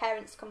before the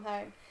parents come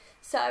home.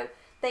 So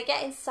they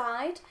get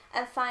inside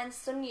and find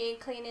Sun Yu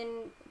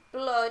cleaning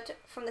blood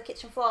from the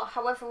kitchen floor.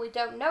 However, we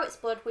don't know it's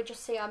blood, we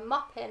just see her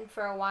mopping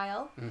for a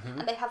while.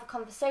 And they have a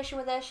conversation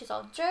with her. She's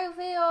all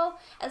jovial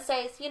and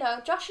says, you know,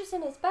 Josh is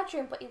in his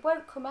bedroom but he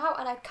won't come out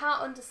and I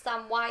can't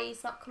understand why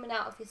he's not coming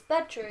out of his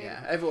bedroom.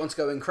 Yeah, everyone's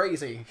going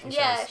crazy, she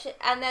says.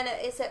 And then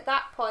it's at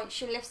that point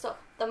she lifts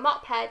up the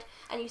mop head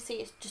and you see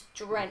it's just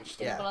drenched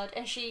in blood,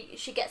 and she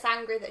gets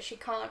angry that she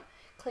can't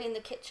clean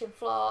the kitchen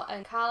floor,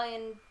 and Carly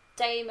and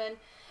Damon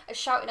are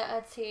shouting at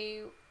her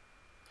to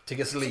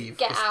just leave.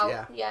 Get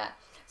out. Yeah.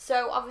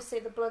 So obviously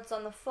the blood's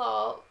on the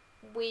floor.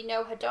 We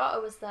know her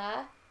daughter was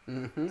there.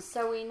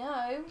 So we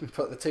know.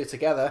 Put the two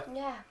together.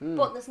 Yeah.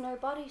 But there's no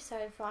body so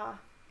far.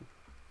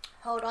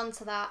 Hold on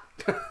to that.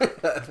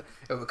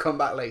 It will come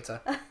back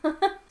later.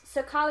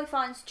 So Carly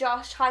finds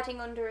Josh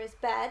hiding under his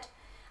bed,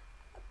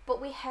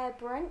 but we hear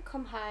Brent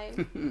come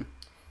home,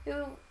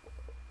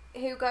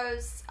 who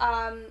goes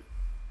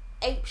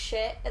ape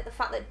shit at the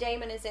fact that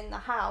Damon is in the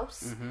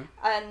house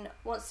and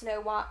wants to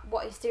know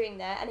what he's doing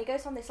there, and he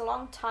goes on this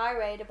long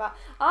tirade about,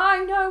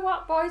 I know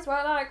what boys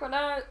were like when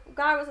I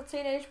was a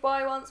teenage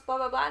boy once, blah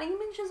blah blah, and he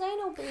mentions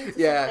anal beads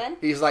or something.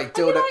 He's like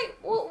dildo. Like,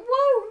 whoa.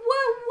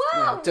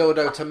 Yeah,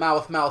 dildo to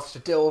mouth to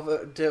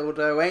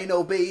dildo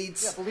anal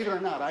beads. Yeah, believe it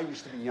or not, I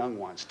used to be young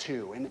once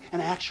too,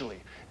 and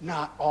actually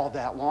not all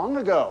that long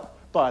ago,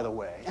 by the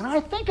way. And I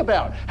think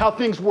about how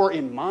things were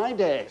in my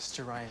day.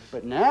 Mr. Ryan.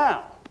 But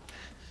now,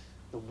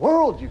 the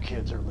world you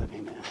kids are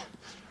living in,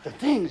 the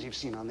things you've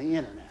seen on the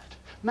internet,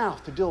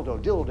 mouth to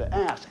dildo, dildo to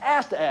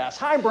ass to ass,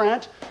 hi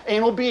Brent,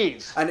 anal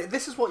beads. And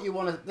this is what you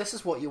want. This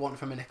is what you want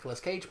from a Nicolas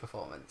Cage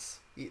performance.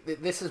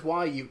 This is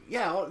why you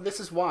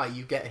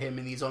get him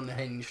in these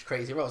unhinged,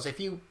 crazy roles. If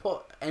you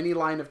put any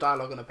line of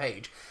dialogue on a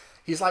page,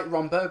 he's like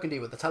Ron Burgundy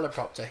with the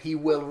teleprompter. He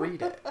will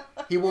read it.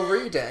 He will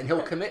read it and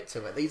he'll commit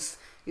to it. He's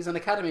an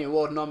Academy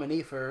Award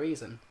nominee for a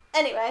reason.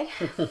 Anyway,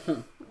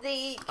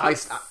 I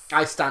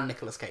stand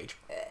Nicolas Cage.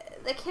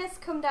 The kids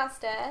come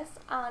downstairs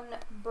and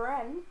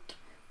Brent,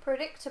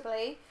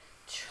 predictably,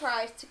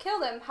 tries to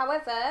kill them.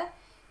 However,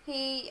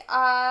 he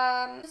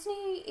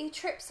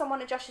trips on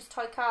one of Josh's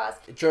toy cars.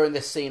 During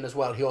this scene as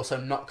well, he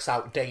also knocks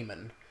out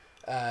Damon.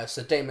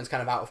 So Damon's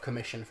kind of out of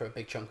commission for a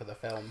big chunk of the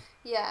film.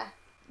 Yeah.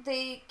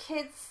 The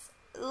kids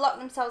lock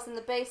themselves in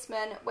the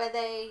basement where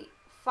they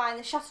find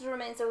the shattered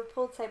remains of a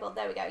pool table.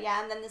 There we go,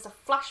 yeah. And then there's a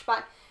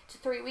flashback to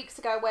 3 weeks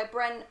ago where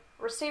Brent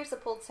receives the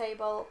pool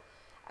table,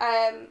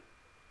 and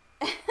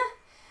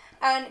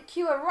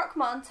cue a rock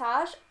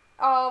montage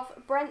of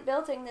Brent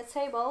building the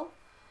table,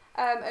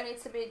 only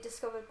to be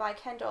discovered by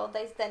Kendall.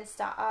 They then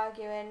start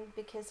arguing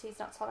because he's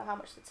not telling her how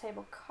much the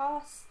table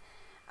costs,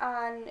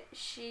 and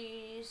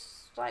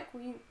she's like,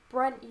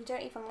 Brent, you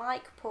don't even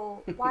like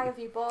pool. Why have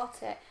you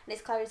bought it? And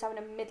it's clear he's having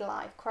a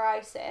midlife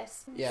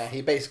crisis. Yeah,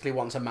 he basically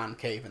wants a man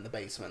cave in the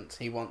basement.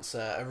 He wants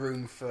a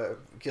room for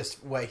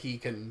just where he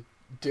can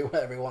do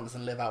whatever he wants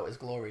and live out his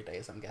glory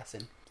days, I'm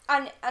guessing.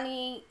 And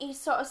he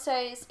sort of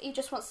says he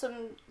just wants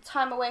some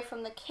time away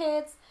from the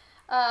kids,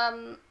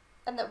 and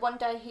that one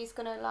day he's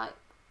going to, like,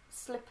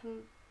 slip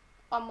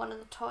on one of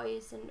the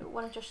toys, and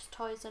one of Josh's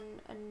toys,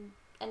 and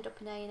end up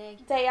in A&E.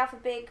 They have a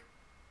big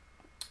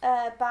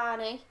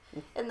Barney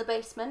in the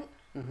basement.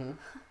 Mm-hmm.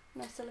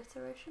 Nice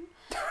alliteration.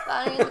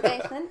 Barney in the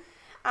basement.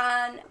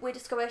 And we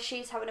discover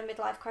she's having a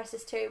midlife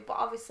crisis too, but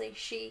obviously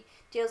she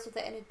deals with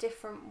it in a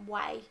different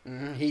way.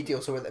 Mm-hmm. He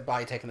deals with it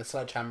by taking a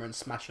sledgehammer and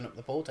smashing up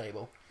the pool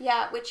table.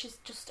 Yeah, which is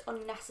just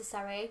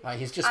unnecessary. Like,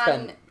 he's just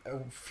spent a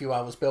few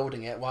hours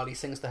building it while he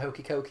sings the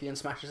Hokey Cokey and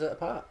smashes it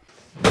apart.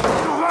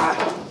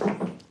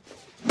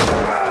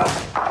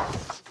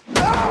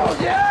 Oh,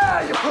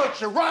 yeah! You put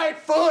your right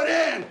foot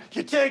in,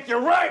 you take your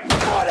right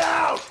foot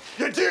out,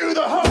 you do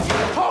the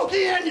hokey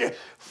pokey, and you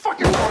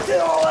fucking work it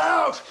all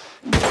out!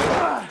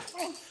 Oh,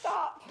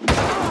 stop!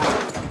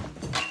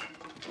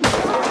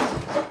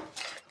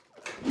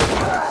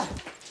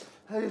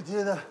 You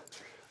do the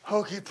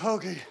hokey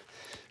pokey,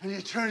 and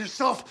you turn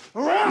yourself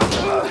around.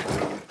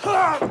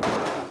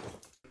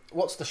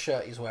 What's the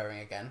shirt he's wearing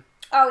again?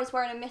 Oh, he's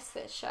wearing a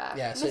Misfits shirt.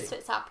 Yeah, so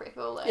Misfits are pretty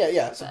cool, though.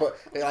 Yeah. So, but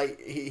like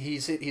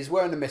he's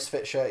wearing a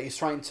Misfit shirt. He's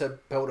trying to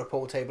build a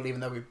pool table, even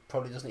though he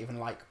probably doesn't even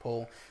like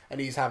pool, and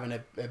he's having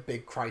a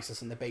big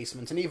crisis in the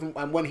basement.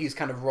 And when he's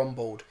kind of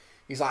rumbled,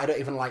 he's like, I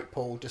don't even like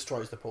pool.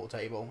 Destroys the pool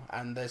table,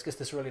 and there's just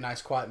this really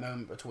nice quiet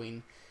moment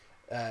between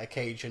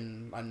Cage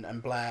and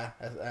Blair,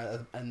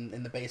 and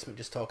in the basement,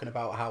 just talking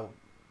about how,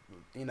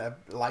 you know,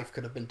 life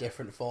could have been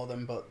different for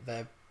them, but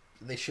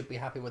they should be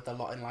happy with their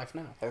lot in life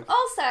now.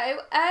 Also,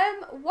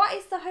 what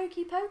is the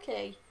hokey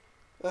pokey?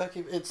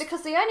 It's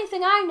Because the only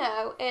thing I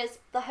know is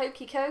the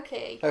hokey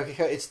cokey.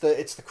 it's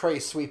the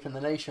craze sweeping the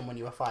nation when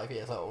you were 5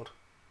 years old.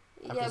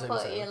 Yeah,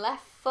 put your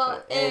left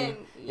foot in,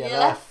 your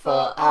left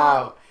foot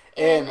out,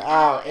 in,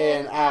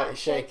 out, you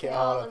shake it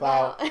all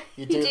about.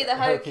 You do the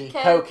hokey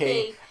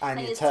cokey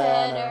and you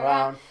turn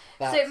around.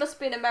 So it must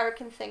be an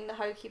American thing, the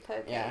hokey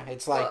pokey. Yeah,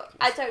 it's like... But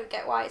I don't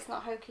get why it's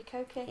not hokey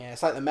cokey. Yeah,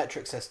 it's like the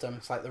metric system.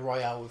 It's like the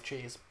Royale with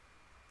cheese.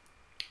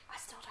 I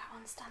still don't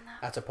understand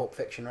that. That's a Pulp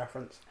Fiction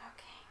reference.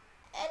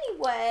 Okay.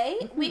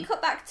 Anyway, we cut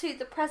back to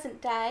the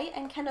present day,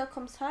 and Kendall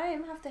comes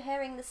home after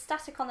hearing the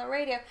static on the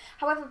radio.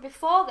 However,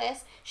 before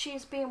this, she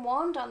is being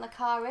warned on the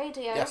car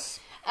radio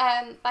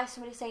by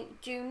somebody saying,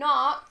 do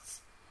not,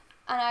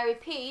 and I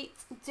repeat,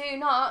 do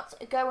not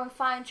go and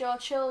find your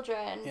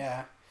children.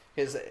 Yeah.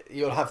 Because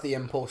you'll have the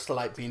impulse to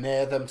like be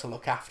near them, to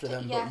look after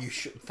them, yes, but you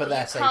should for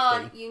their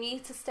safety. You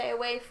need to stay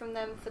away from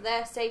them for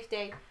their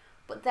safety.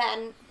 But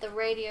then the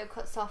radio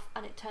cuts off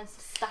and it turns to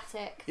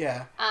static.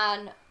 Yeah.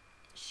 And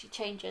she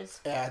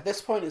changes. Yeah. At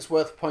this point, it's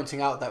worth pointing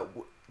out that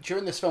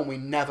during this film, we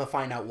never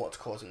find out what's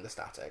causing the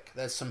static.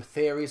 There's some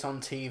theories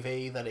on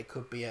TV that it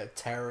could be a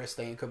terrorist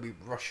thing, it could be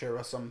Russia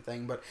or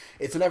something, but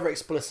it's never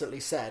explicitly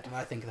said. And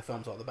I think the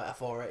film's all the better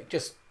for it.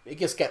 It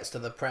just gets to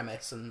the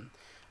premise and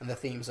the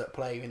themes at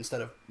play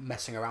instead of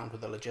messing around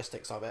with the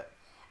logistics of it.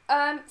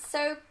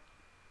 So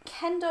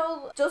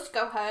Kendall does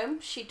go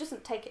home. She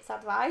doesn't take its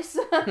advice.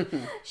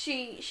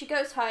 She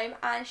goes home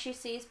and she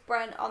sees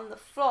Brent on the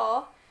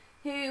floor,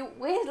 who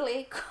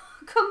weirdly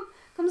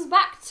comes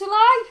back to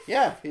life.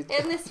 Yeah.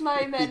 In this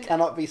moment. He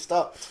cannot be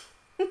stopped.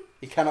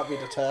 He cannot be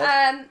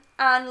deterred.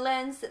 And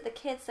learns that the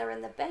kids are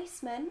in the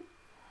basement.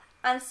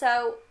 And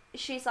so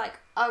she's like,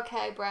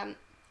 okay, Brent,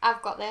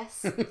 I've got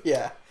this.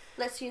 Yeah.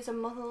 Let's use a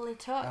motherly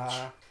touch.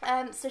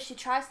 So she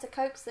tries to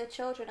coax their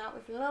children out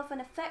with love and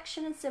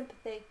affection and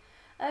sympathy,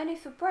 only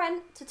for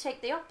Brent to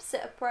take the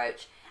opposite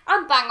approach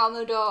and bang on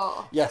the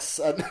door. Yes,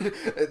 and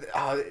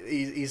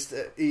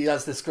he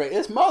has this great,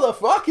 this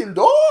motherfucking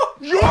door!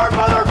 Your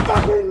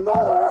motherfucking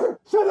mother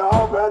should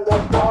open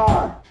the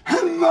door!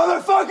 And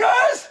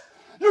motherfuckers,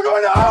 you're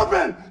going to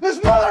open this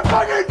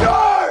motherfucking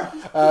door!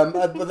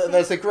 But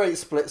there's a great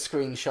split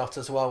screen shot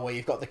as well, where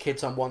you've got the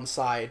kids on one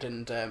side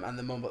and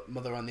the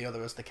mother on the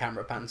other as the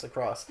camera pans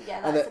across.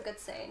 Yeah, that's a good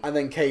scene. And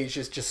then Cage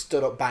is just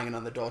stood up banging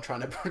on the door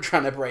trying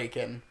to break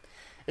in.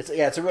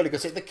 It's a really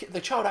good scene.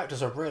 The child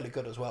actors are really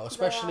good as well,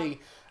 especially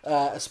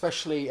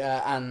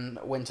Anne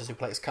Winters, who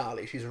plays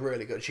Carly. She's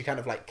really good. She kind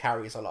of like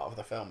carries a lot of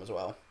the film as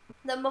well.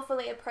 The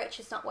motherly approach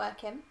is not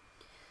working,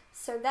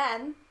 so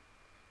then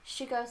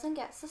she goes and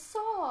gets a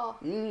saw.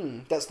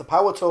 That's the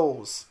power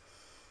tools.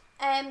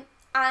 And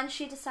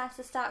she decides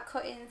to start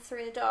cutting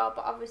through the door,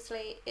 but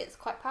obviously it's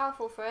quite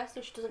powerful for her,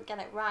 so she doesn't get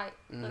it right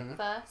at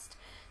first.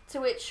 To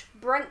which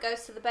Brent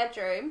goes to the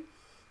bedroom,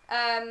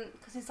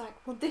 because he's like,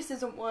 well, this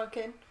isn't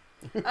working.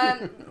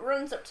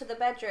 Runs up to the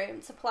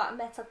bedroom to pull out a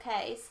metal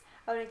case,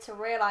 only to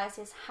realise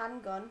his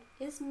handgun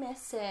is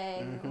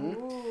missing.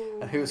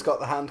 Mm-hmm. And who's got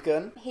the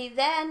handgun? He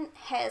then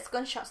hears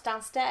gunshots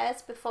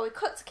downstairs before we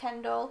cut to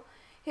Kendall,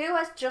 who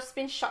has just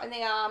been shot in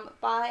the arm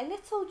by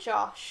little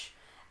Josh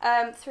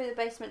through the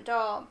basement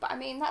door. But I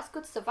mean, that's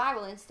good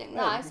survival instinct,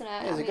 isn't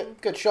it? It's a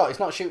good shot. He's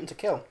not shooting to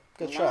kill.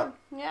 Good shot.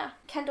 Yeah.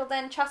 Kendall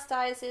then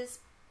chastises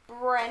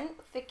Brent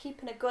for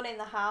keeping a gun in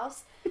the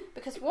house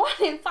because 1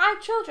 in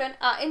 5 children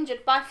are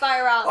injured by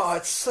firearms. Oh,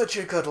 it's such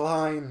a good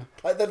line.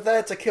 Like, they're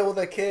there to kill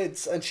their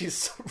kids, and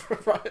she's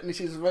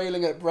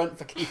railing at Brent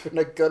for keeping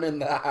a gun in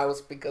their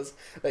house because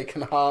they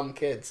can harm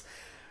kids.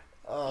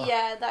 Oh.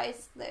 Yeah, that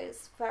is a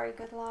very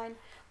good line.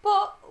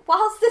 But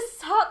whilst this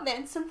is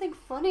happening, something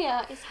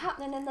funnier is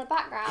happening in the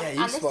background,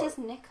 and this is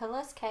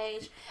Nicolas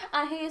Cage,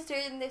 and he is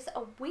doing this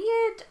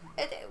weird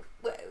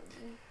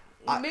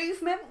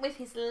movement with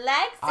his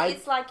legs.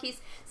 It's like he's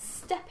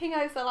stepping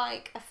over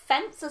like a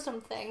fence or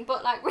something,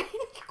 but like really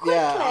quickly.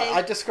 Yeah,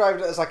 I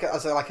described it as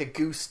like a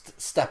goose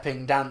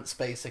stepping dance,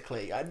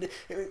 basically.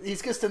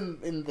 He's just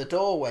in the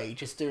doorway,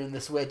 just doing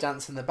this weird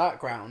dance in the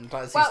background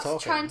as he's talking.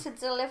 Trying to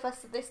deliver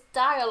this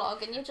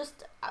dialogue, and you're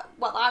just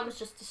I was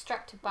just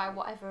distracted by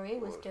whatever he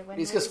was doing.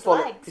 He's just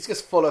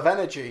full of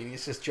energy.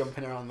 He's just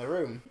jumping around the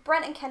room.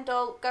 Brent and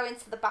Kendall go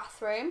into the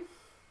bathroom,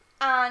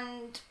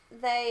 and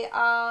they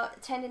are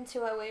tending to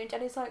her wound,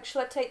 and he's like,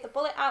 should I take the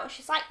bullet out? And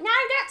she's like, no,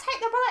 don't take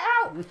the bullet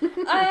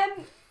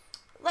out.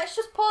 Let's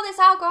just pour this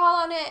alcohol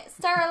on it,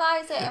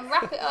 sterilise it, and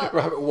wrap it up.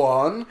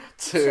 1,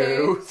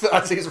 2,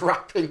 as he's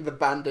wrapping the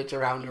bandage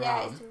around her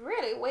arm. Yeah, it's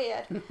really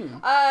weird.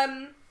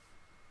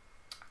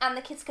 And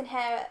the kids can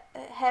hear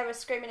her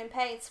screaming in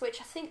pain, to which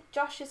I think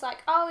Josh is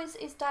like, oh,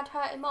 is Dad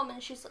hurting Mum?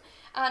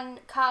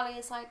 And Carly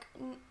is like,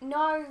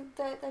 no,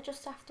 they're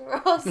just after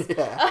us.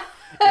 Yeah.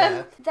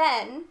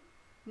 Then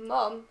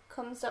Mum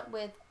comes up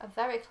with a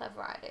very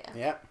clever idea.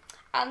 Yeah.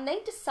 And they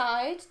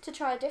decide to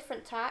try a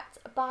different tact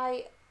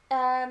by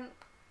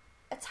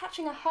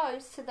attaching a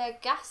hose to their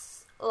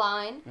gas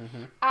line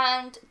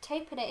and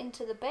taping it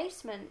into the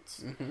basement.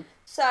 Mm-hmm.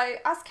 So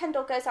as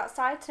Kendall goes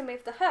outside to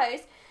move the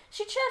hose,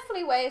 she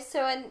cheerfully waves to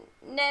a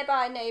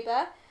nearby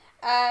neighbour,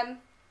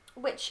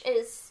 which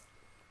is,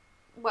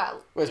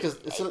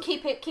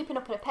 keeping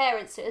up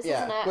appearances, isn't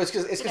it? Well,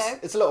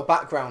 it's a little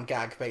background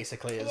gag,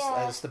 basically,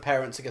 as the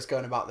parents are just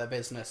going about their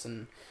business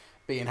and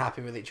being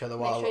happy with each other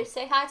while... Make sure you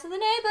say hi to the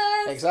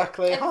neighbours.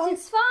 Exactly.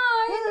 Everything's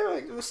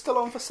fine. Yeah, we're still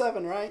on for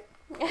 7, right?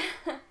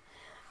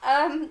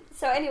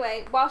 So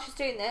anyway, while she's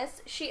doing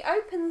this, she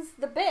opens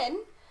the bin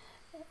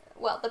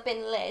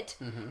lid,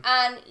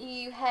 and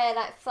you hear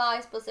like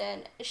flies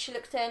buzzing. She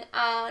looks in,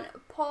 and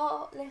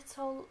poor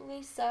little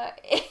Lisa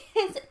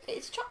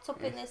is chopped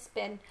up in this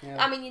bin.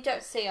 Yeah. I mean, you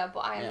don't see her,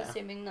 but I am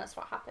assuming that's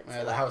what happens.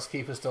 Yeah, the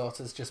housekeeper's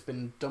daughter's just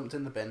been dumped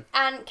in the bin.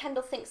 And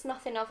Kendall thinks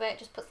nothing of it,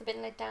 just puts the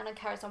bin lid down and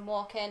carries on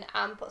walking,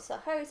 and puts the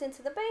hose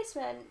into the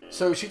basement.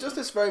 So she does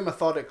this very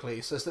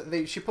methodically. So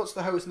she puts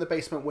the hose in the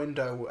basement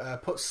window,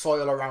 puts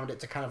soil around it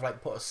to kind of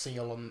like put a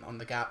seal on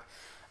the gap.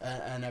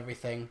 And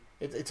everything.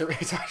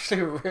 It's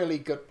actually a really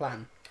good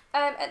plan.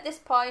 At this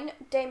point,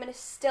 Damon is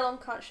still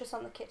unconscious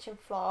on the kitchen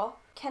floor.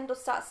 Kendall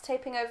starts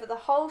taping over the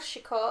holes she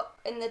cut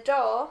in the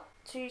door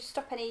to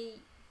stop any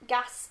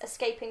gas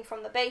escaping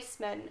from the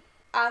basement,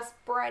 as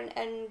Brent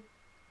and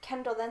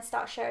Kendall then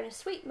start sharing a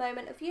sweet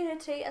moment of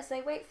unity as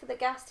they wait for the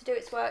gas to do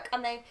its work,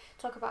 and they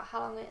talk about how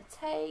long it'll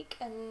take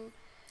and...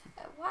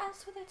 what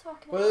else were they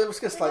talking about? Well, it was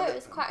just like... it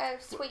was quite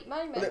a sweet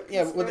moment.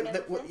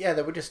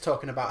 They were just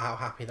talking about how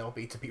happy they'll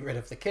be to be rid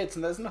of the kids,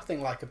 and there's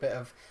nothing like a bit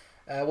of...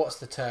 what's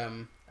the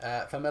term?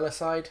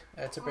 Familicide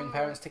to bring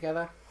parents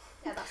together?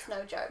 Yeah, that's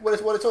no joke. Well,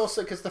 it's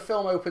also because the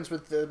film opens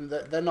with them,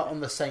 they're not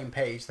on the same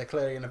page. They're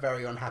clearly in a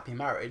very unhappy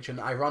marriage, and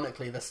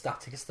ironically, the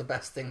static is the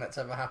best thing that's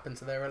ever happened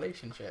to their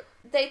relationship.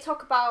 They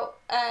talk about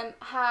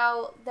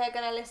how they're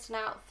going to listen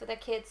out for their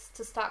kids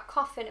to start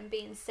coughing and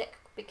being sick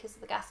because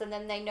of the gas, and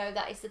then they know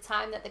that is the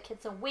time that the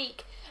kids are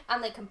weak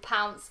and they can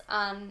pounce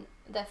and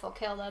therefore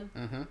kill them.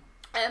 Mm-hmm.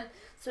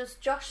 So as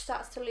Josh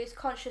starts to lose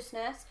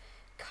consciousness,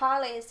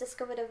 Carly has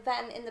discovered a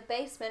vent in the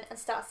basement and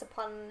starts to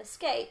plan an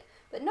escape,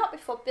 but not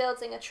before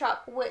building a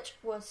trap, which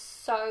was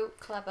so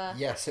clever.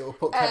 Yes, it will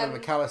put Kevin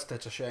McAllister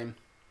to shame.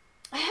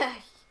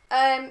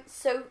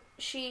 So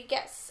she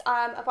gets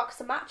a box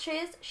of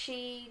matches,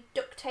 she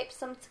duct tapes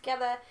them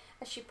together,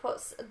 and she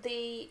puts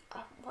the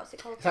what's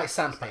it called? It's like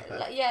sandpaper.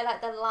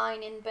 Like the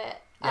lining bit.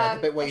 Yeah,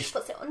 the bit where she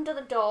puts it under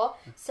the door,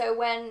 so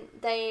when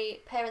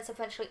parents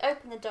eventually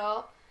open the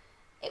door,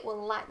 it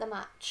will light the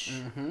match.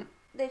 Mm-hmm.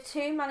 The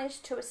two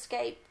manage to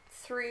escape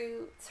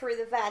through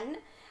the vent,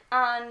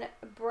 and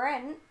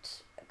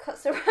Brent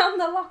cuts around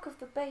the lock of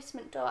the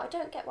basement door. I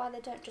don't get why they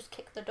don't just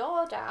kick the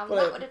door down.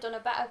 Well, that would have done a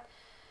better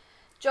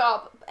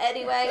job.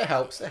 Anyway, it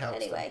helps.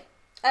 Anyway,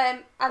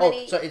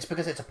 so it's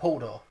because it's a pull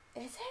door.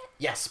 Is it?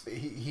 Yes,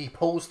 he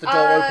pulls the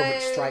door open,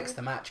 which strikes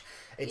the match.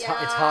 It's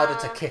harder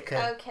to kick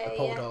a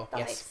pull door. That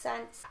yes. makes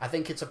sense. I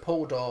think it's a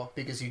pull door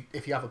because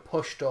if you have a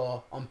push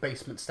door on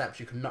basement steps,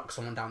 you can knock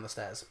someone down the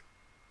stairs.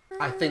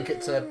 I think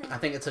it's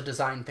a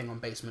design thing on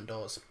basement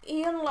doors.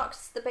 He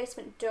unlocks the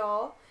basement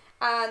door,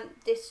 and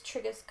this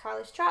triggers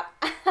Carly's trap.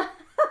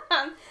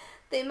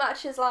 The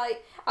match is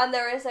like, and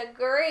there is a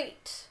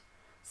great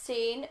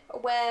scene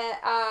where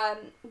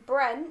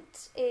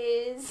Brent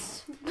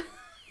is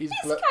he's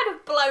kind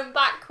of blown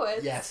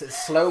backwards. Yes,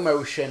 it's slow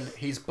motion.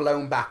 He's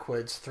blown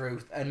backwards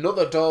through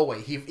another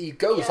doorway. He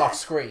goes off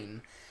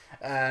screen,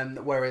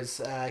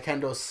 whereas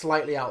Kendall's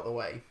slightly out the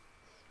way.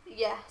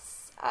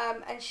 Yes,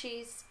 and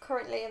she's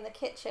currently in the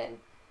kitchen.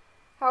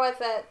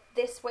 However,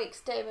 this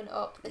wakes Damon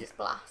up, this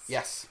blast.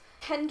 Yes.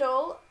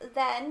 Kendall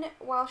then,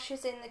 while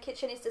she's in the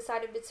kitchen, is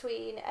deciding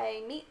between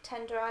a meat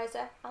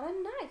tenderizer and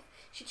a knife.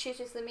 She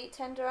chooses the meat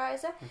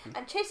tenderizer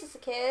and chases the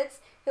kids,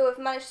 who have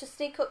managed to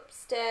sneak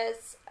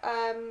upstairs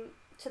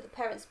to the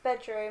parents'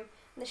 bedroom,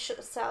 and they shut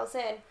themselves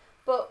in.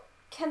 But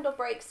Kendall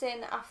breaks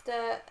in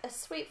after a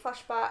sweet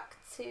flashback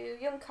to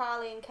young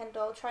Carly and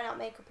Kendall trying out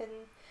makeup in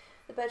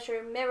the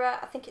bedroom mirror.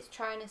 I think it's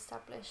trying to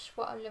establish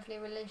what a lovely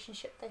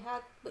relationship they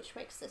had, which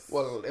makes this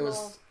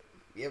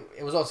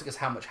it was also because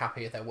how much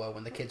happier they were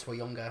when the kids were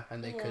younger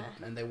and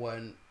they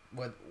were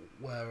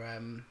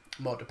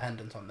more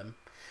dependent on them,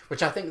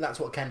 which I think that's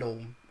what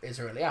Kendall is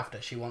really after.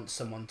 She wants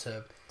someone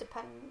to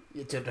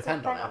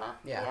depend on her.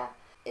 Yeah.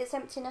 It's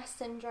empty nest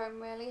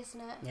syndrome, really, isn't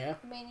it? Yeah.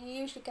 I mean,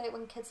 you usually get it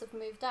when kids have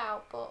moved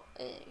out, but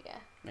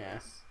yeah.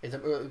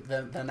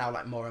 They're now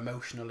like more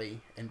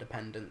emotionally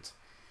independent.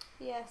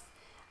 Yes.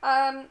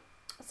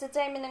 So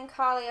Damon and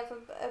Carly have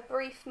a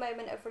brief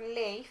moment of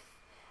relief.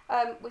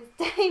 With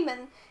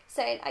Damon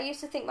saying, "I used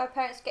to think my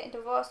parents getting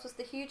divorced was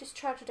the hugest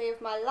tragedy of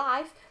my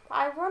life, but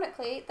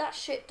ironically, that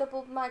shit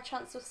doubled my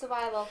chance of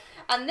survival."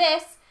 And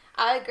this,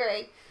 I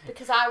agree,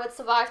 because I would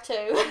survive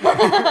too.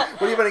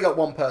 Well, you've only got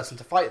one person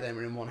to fight them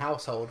in one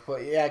household,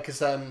 but yeah,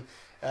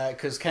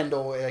 because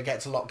Kendall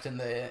gets locked in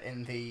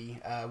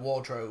the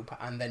wardrobe,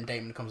 and then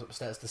Damon comes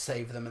upstairs to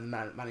save them and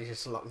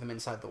manages to lock them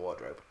inside the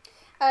wardrobe.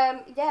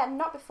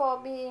 Not before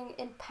being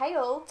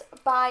impaled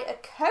by a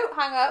coat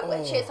hanger,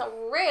 which is a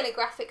really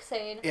graphic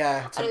scene.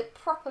 Yeah. And it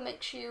proper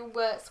makes you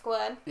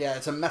squirm. Yeah,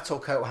 it's a metal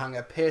coat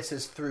hanger,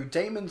 pierces through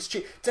Damon's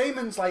cheek.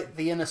 Damon's like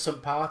the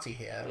innocent party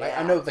here. Like,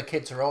 I know the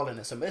kids are all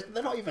innocent, but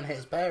they're not even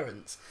his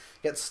parents.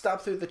 Gets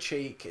stabbed through the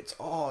cheek. It's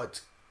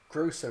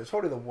gruesome. It's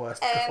probably the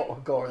worst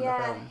gore in the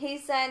film.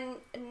 He's then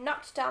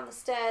knocked down the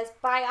stairs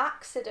by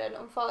accident,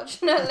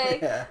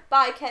 unfortunately,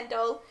 by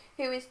Kendall,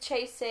 who is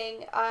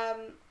chasing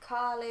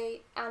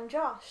Carly and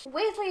Josh.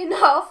 Weirdly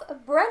enough,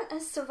 Brent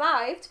has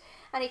survived,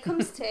 and he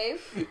comes to,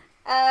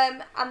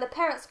 and the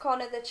parents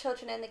corner the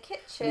children in the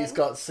kitchen. He's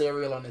got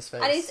cereal on his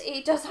face. And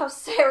he does have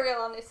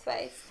cereal on his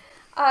face.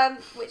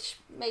 Which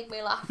made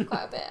me laugh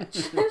quite a bit,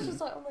 actually. I was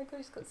just like, oh my god,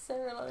 he's got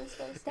cereal on his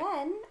face.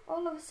 Then,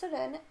 all of a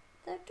sudden,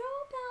 the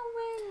doorbell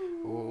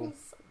rings. Ooh.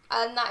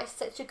 And that is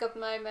such a good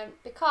moment,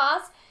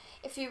 because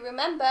if you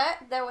remember,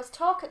 there was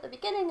talk at the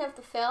beginning of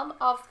the film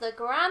of the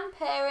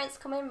grandparents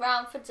coming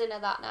round for dinner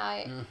that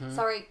night. Mm-hmm.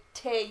 Sorry,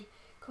 tea.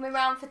 Coming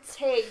round for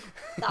tea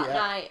that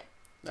night.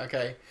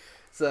 Okay.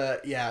 So,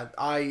 yeah,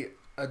 I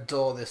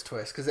adore this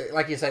twist, because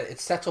like you said,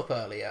 it's set up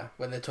earlier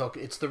when they talk.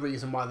 It's the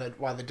reason why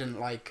they didn't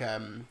like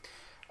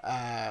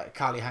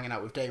Carly hanging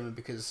out with Damon,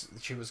 because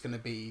she was going to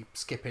be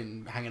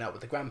hanging out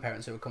with the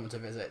grandparents who were coming to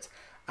visit.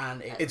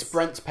 And it's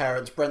Brent's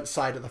parents, Brent's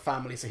side of the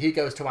family, so he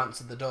goes to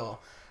answer the door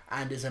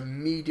and is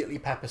immediately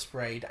pepper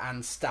sprayed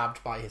and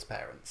stabbed by his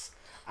parents.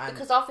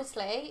 Because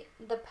obviously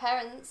the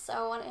parents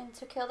are wanting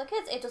to kill the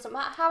kids. It doesn't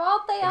matter how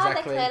old they are,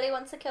 they clearly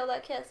want to kill their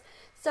kids.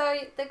 So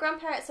the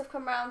grandparents have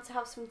come round to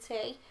have some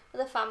tea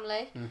with the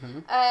family. Mm-hmm.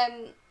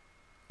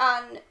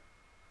 And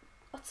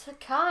utter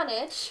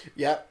carnage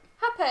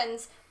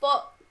happens.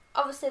 But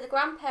obviously the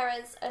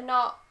grandparents are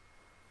not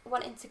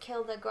wanting to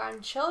kill the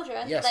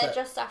grandchildren. They're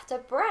just after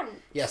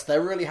Brent. Yes,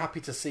 they're really happy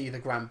to see the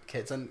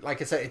grandkids, and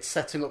like I said, it's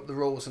setting up the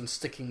rules and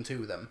sticking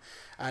to them.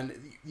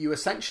 And you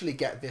essentially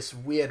get this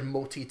weird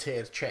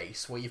multi-tiered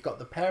chase where you've got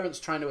the parents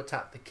trying to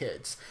attack the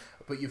kids,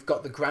 but you've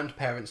got the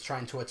grandparents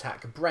trying to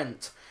attack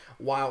Brent,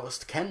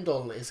 whilst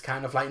Kendall is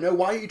kind of like, no,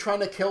 why are you trying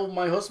to kill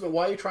my husband?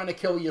 Why are you trying to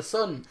kill your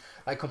son?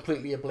 Like,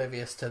 completely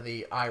oblivious to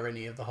the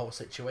irony of the whole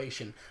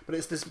situation. But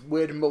it's this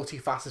weird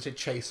multifaceted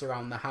chase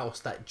around the house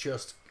that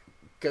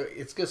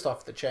it's just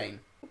off the chain.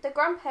 The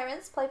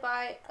grandparents, played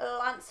by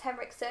Lance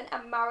Henriksen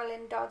and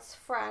Marilyn Dodds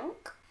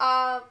Frank,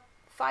 are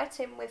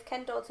fighting with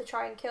Kendall to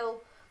try and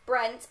kill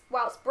Brent,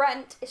 whilst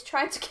Brent is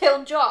trying to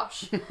kill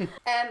Josh.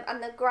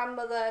 And the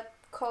grandmother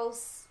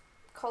calls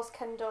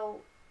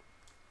Kendall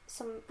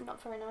some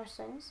not very nice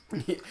things.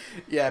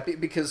 Yeah,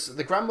 because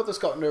the grandmother's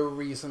got no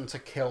reason to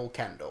kill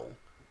Kendall,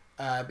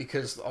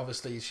 because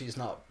obviously she's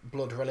not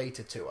blood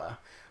related to her.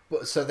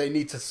 But so they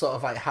need to sort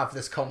of like have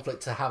this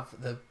conflict to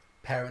have the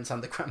parents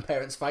and the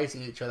grandparents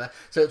fighting each other.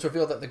 So it's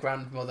revealed that the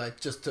grandmother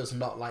just does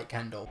not like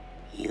Kendall.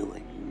 You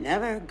were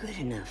never good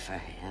enough for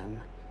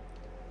him.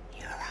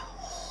 You're a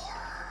whore.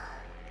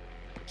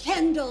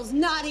 Kendall's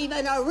not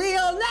even a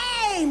real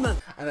name!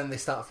 And then they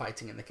start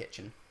fighting in the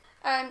kitchen.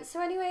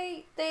 So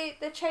anyway,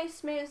 the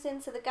chase moves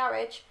into the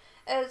garage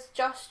as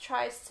Josh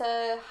tries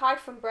to hide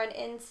from Brent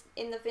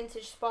in the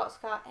vintage sports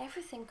car.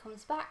 Everything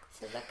comes back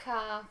to the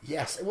car.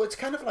 Yes, well, it's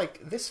kind of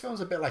like, this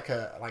film's a bit like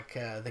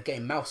the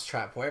game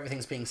Mousetrap, where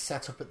everything's being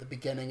set up at the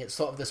beginning. It's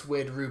sort of this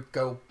weird Rube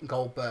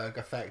Goldberg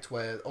effect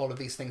where all of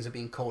these things are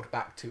being called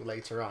back to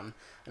later on,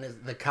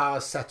 and the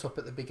car's set up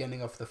at the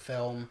beginning of the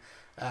film.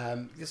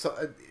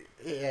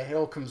 It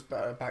all comes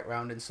back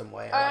round in some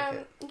way. I like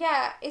it.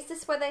 Yeah, is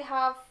this where they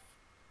have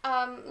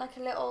like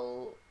a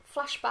little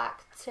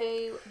flashback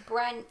to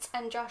Brent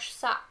and Josh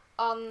sat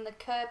on the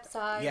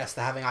curbside? Yes,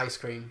 they're having ice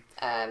cream.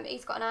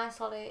 He's got an ice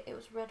lolly. It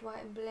was red,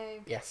 white and blue.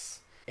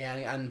 Yes. Yeah,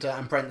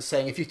 and Brent's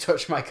saying, if you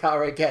touch my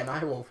car again,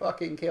 I will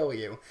fucking kill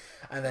you.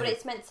 And then but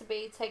it's meant to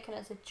be taken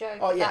as a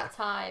joke at that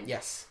time.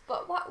 Yes.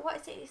 But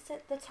what is it? He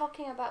said they're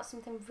talking about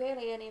something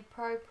really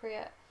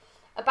inappropriate.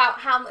 About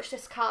how much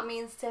this car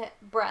means to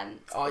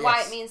Brent,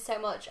 why it means so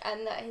much,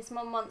 and that his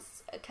mum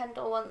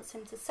Kendall wants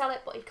him to sell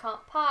it, but he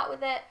can't part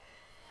with it.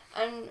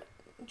 And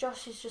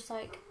Josh is just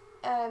like,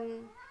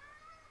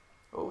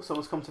 oh,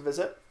 someone's come to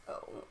visit.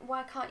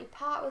 Why can't you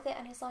part with it?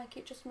 And he's like,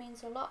 it just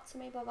means a lot to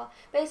me, blah blah.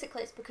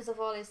 Basically, it's because of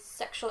all his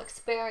sexual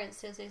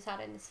experiences he's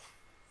had in this car.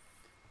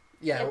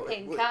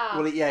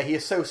 Well, yeah, he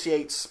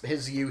associates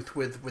his youth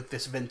with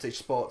this vintage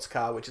sports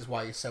car, which is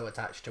why he's so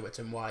attached to it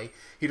and why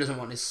he doesn't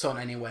want his son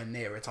anywhere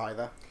near it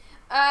either.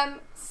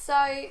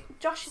 So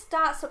Josh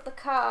starts up the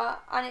car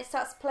and it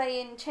starts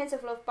playing Chains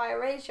of Love by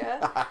Erasure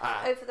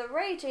over the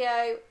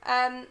radio.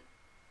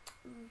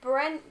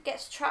 Brent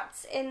gets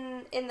trapped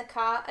in the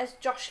car as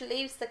Josh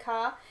leaves the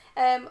car.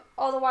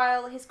 All the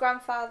while his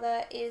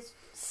grandfather is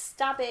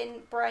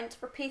stabbing Brent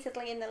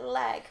repeatedly in the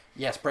leg.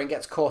 Yes, Brent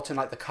gets caught in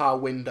like the car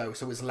window,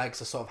 so his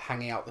legs are sort of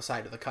hanging out the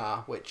side of the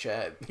car, which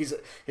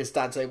his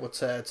dad's able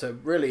to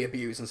really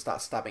abuse and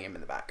start stabbing him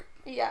in the back.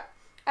 Yeah.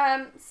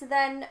 So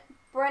then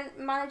Brent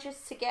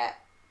manages to get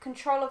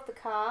control of the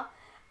car,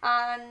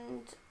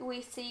 and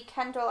we see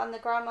Kendall and the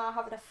grandma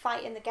having a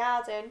fight in the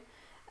garden.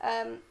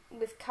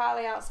 With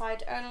Carly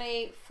outside,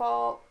 only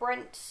for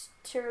Brent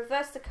to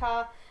reverse the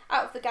car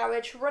out of the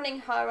garage,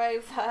 running her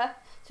over,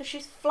 so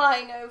she's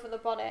flying over the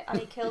bonnet, and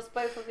he kills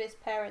both of his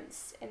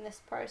parents in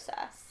this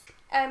process.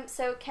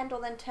 So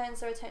Kendall then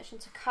turns her attention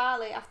to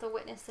Carly after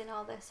witnessing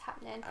all this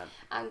happening,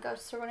 and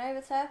goes to run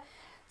over to her.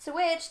 To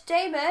which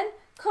Damon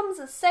comes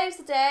and saves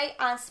the day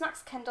and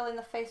smacks Kendall in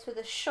the face with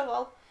a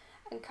shovel.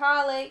 And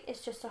Carly is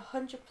just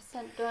 100%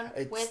 done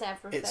with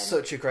everything. It's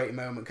such a great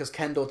moment because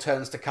Kendall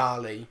turns to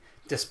Carly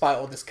despite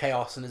all this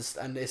chaos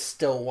and is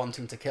still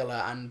wanting to kill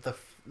her. And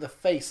the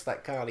face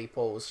that Carly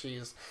pulls, she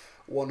is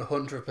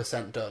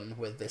 100% done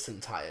with this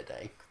entire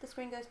day. The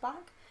screen goes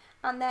back,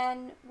 and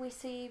then we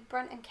see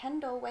Brent and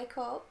Kendall wake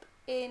up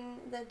in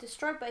the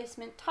destroyed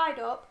basement, tied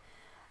up,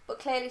 but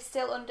clearly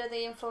still under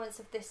the influence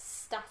of this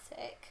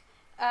static.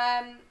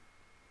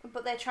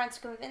 But they're trying to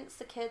convince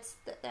the kids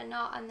that they're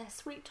not, and they're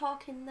sweet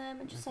talking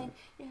them and just saying,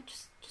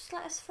 just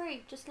let us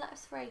free, just let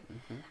us free.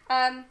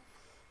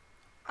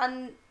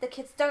 And the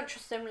kids don't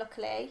trust them,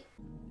 luckily.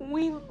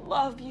 We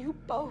love you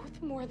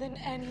both more than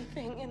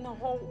anything in the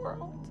whole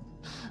world.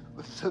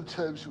 But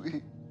sometimes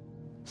we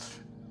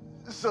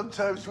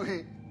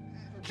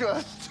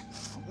just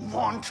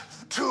want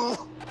to.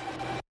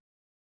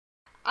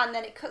 And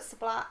then it cuts to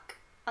black,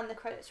 and the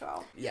credits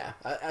roll. Yeah,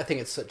 I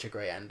think it's such a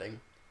great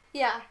ending.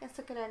 Yeah, it's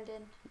a good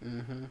ending.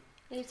 Mm-hmm.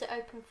 Leaves it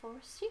open for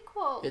a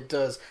sequel. It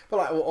does, but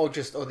like, or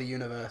just other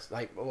universe,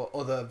 like, or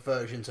other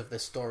versions of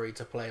this story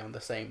to play on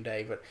the same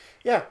day. But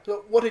yeah,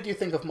 so what did you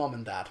think of Mom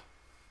and Dad?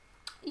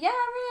 Yeah,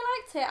 I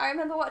really liked it. I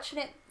remember watching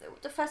it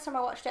the first time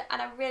I watched it,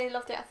 and I really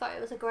loved it. I thought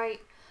it was a great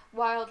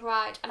wild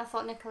ride, and I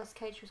thought Nicolas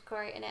Cage was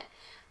great in it.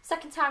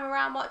 Second time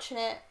around watching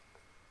it,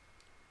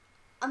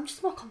 I'm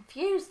just more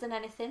confused than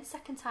anything.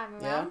 Second time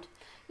around,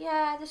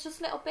 yeah, there's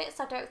just little bits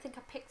I don't think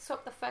I picked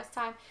up the first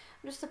time.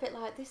 I'm just a bit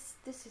like, this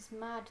is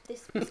mad.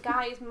 This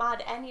guy is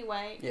mad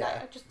anyway. Yeah.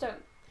 Like, I just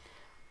don't.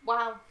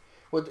 Wow.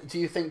 Well, do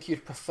you think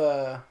you'd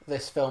prefer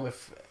this film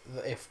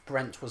if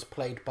Brent was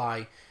played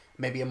by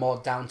maybe a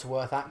more down to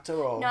earth actor,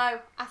 or no?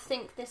 I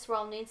think this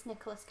role needs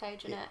Nicolas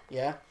Cage in it.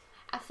 Yeah.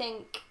 I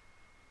think.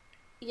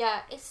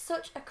 Yeah, it's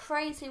such a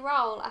crazy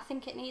role. I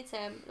think it needs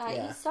him. Like,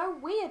 he's so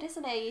weird,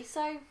 isn't he? He's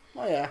so.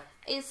 Oh yeah.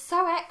 He's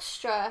so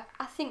extra.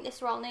 I think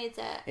this role needs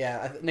it.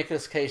 Yeah,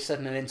 Nicolas Cage said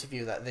in an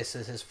interview that this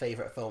is his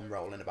favourite film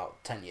role in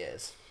about 10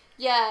 years.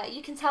 Yeah,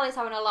 you can tell he's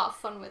having a lot of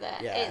fun with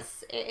it. Yeah.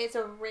 It is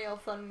a real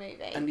fun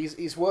movie. And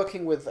he's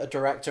working with a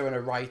director and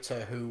a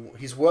writer who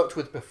he's worked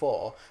with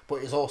before, but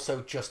is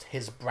also just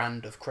his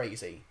brand of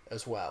crazy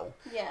as well.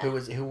 Yeah.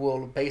 Who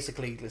will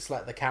basically just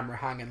let the camera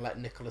hang and let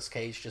Nicolas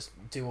Cage just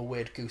do a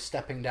weird goose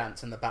stepping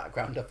dance in the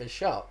background of his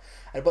shot.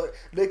 But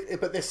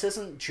this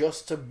isn't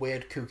just a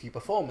weird kooky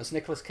performance.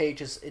 Nicolas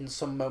Cage is in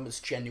some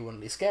moments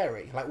genuinely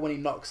scary. Like when he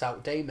knocks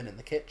out Damon in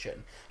the kitchen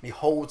and he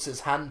holds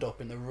his hand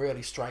up in a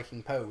really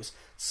striking pose,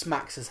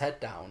 smacks his head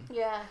down.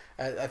 Yeah.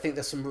 I think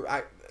there's some.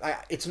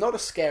 It's not a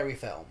scary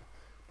film,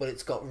 but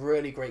it's got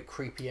really great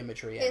creepy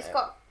imagery in it.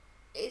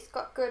 It's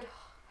got good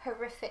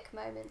horrific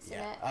moments in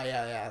it. Oh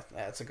yeah,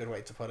 that's a good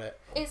way to put it.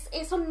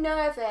 It's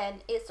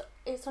unnerving.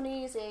 It's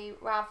uneasy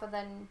rather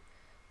than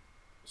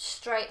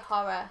straight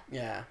horror.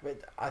 Yeah, but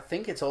I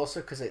think it's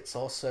also because it's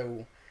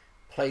also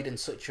played in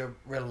such a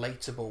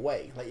relatable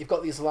way. Like, you've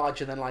got these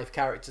larger than life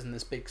characters in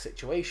this big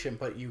situation,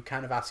 but you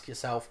kind of ask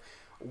yourself,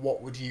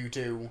 what would you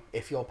do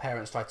if your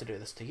parents tried to do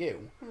this to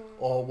you?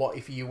 Or what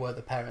if you were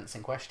the parents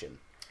in question?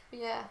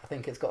 Yeah. I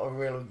think it's got a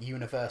real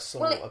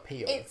universal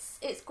appeal.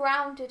 It's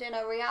grounded in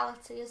a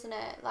reality, isn't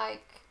it?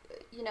 Like,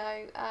 you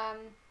know,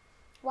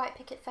 white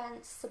picket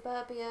fence,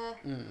 suburbia,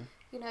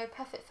 you know,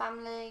 perfect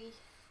family.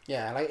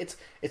 Yeah, like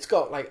it's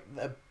got like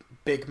the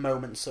big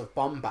moments of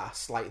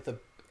bombast, like the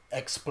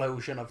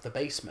explosion of the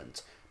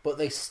basement, but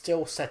they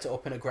still set it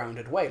up in a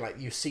grounded way. Like,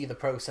 you see the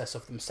process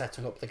of them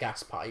setting up the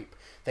gas pipe,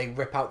 they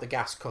rip out the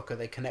gas cooker,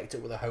 they connect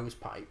it with a hose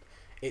pipe.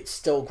 It's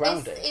still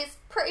grounded. It's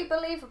pretty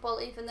believable,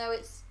 even though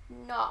it's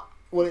not.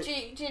 Well, do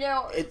you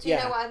know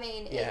what I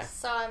mean? Yeah.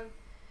 It's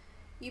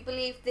you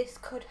believe this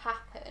could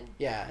happen.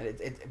 Yeah,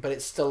 but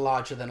it's still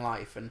larger than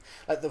life, and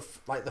like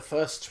the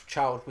first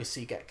child we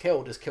see get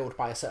killed is killed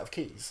by a set of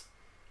keys.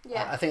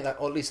 Yeah, I think that,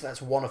 or at least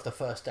that's one of the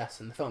first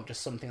deaths in the film,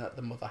 just something that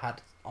the mother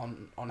had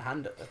on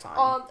hand at the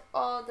time.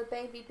 Or the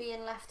baby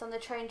being left on the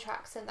train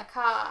tracks in the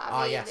car.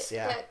 I mean, yes,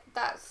 yeah.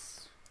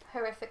 That's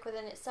horrific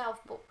within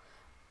itself, but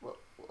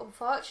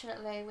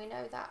unfortunately we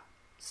know that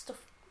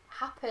stuff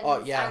happens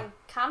and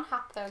can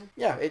happen.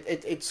 Yeah,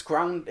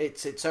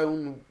 it's its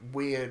own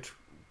weird.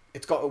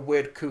 It's got a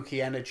weird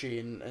kooky energy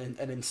and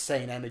an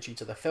insane energy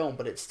to the film,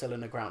 but it's still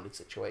in a grounded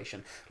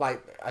situation.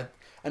 Like,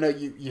 I know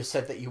you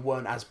said that you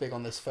weren't as big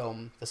on this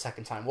film the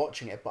second time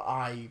watching it, but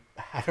I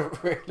had a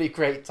really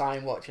great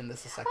time watching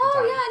this the second time.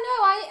 Oh yeah,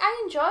 no,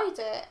 I enjoyed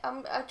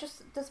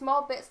it. There's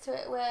more bits to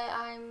it where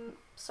I'm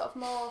sort of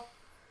more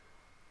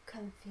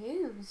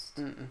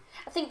confused.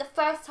 I think the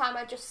first time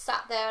I just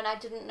sat there and I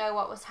didn't know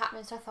what was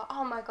happening, so I thought,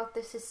 oh my god,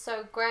 this is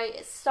so great,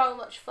 it's so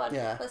much fun.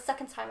 Yeah. But the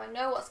second time I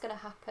know what's going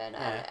to happen,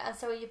 and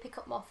so you pick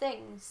up more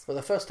things. Well,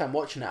 the first time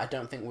watching it, I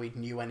don't think we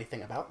knew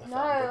anything about the film.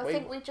 No,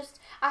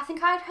 I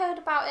think I'd heard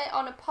about it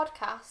on a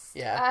podcast.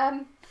 Yeah.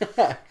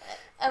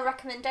 A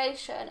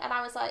recommendation, and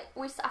I was like,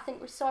 I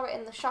think we saw it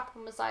in the shop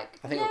and was like,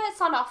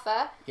 it's on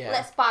offer. Yeah.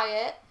 Let's buy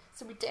it.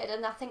 So we did,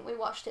 and I think we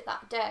watched it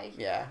that day.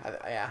 Yeah,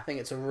 I think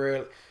it's a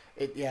real.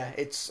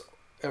 It's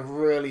a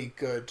really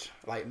good,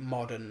 like,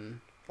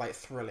 modern, like,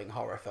 thrilling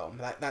horror film.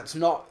 That's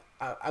not.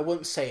 I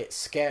wouldn't say it's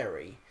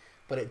scary,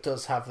 but it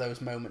does have those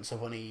moments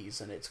of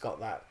unease, and it's got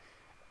that,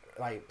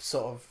 like,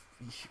 sort of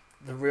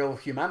the real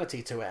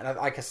humanity to it. And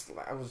like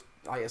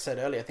I said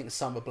earlier, I think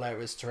Selma Blair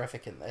is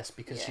terrific in this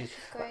because she's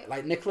great.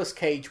 Like Nicolas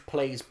Cage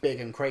plays big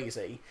and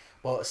crazy,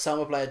 but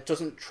Selma Blair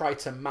doesn't try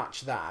to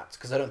match that,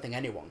 because I don't think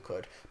anyone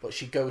could. But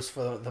she goes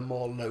for the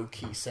more low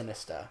key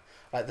sinister.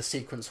 Like the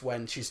sequence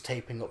when she's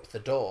taping up the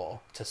door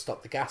to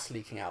stop the gas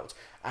leaking out,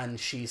 and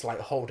she's like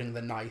holding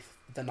the knife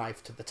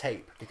to the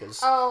tape because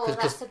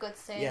that's a good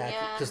scene.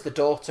 Yeah, because the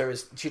daughter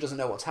she doesn't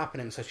know what's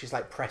happening, so she's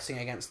like pressing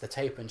against the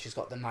tape, and she's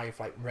got the knife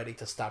like ready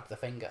to stab the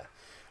finger.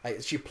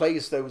 Like, she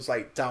plays those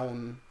like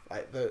down,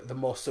 like the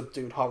more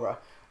subdued horror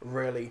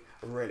really,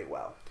 really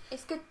well.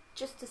 It's good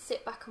just to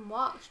sit back and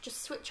watch.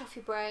 Just switch off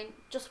your brain.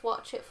 Just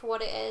watch it for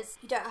what it is.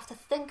 You don't have to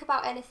think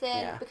about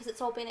anything because it's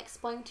all been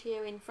explained to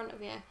you in front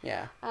of you.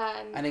 Yeah.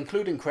 And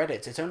including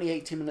credits, it's only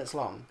 80 minutes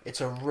long.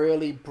 It's a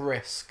really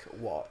brisk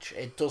watch.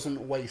 It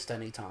doesn't waste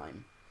any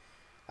time.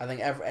 I think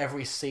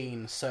every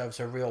scene serves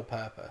a real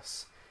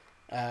purpose.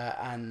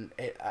 And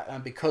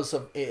because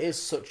it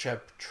is such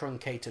a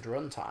truncated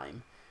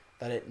runtime,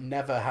 that it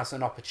never has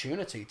an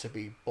opportunity to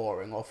be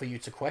boring or for you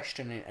to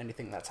question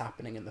anything that's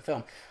happening in the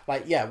film.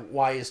 Like,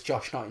 why is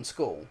Josh not in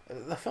school?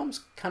 The film's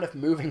kind of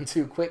moving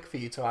too quick for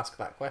you to ask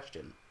that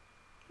question.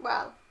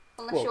 Well,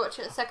 unless you watch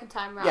it a second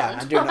time round. Yeah,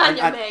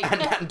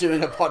 and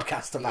doing a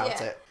podcast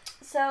about it.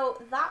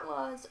 So that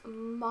was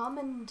Mom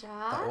and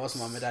Dad. That was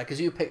Mom and Dad,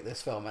 because you picked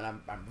this film, and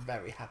I'm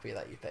very happy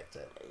that you picked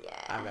it.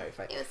 Yeah, I'm very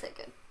happy. It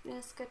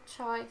was a good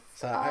choice.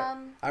 So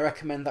I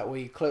recommend that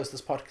we close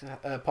this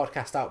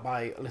podcast out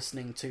by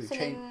listening to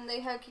singing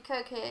the Hokey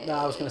Cokey. No,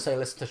 I was going to say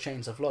listen to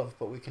Chains of Love,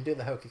 but we can do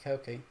the Hokey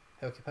Pokey.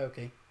 Hokey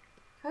Cokey.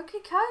 But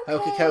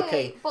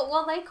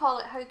they call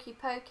it Hokey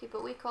Pokey,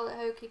 but we call it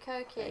Hokey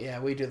Cokey. Yeah,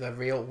 we do the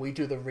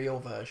real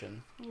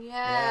version.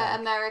 Yeah,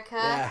 America.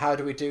 Yeah, how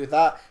do we do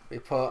that? We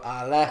put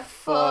our left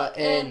foot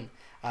in,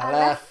 our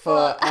left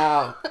foot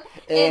out,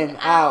 in,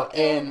 out,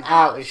 in,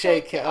 out. We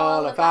shake it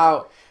all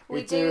about.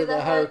 We do the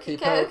Hokey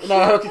Pokey.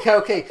 No, Hokey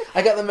Cokey.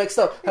 I got them mixed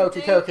up.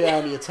 Hokey Cokey,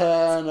 and you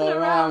turn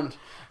around.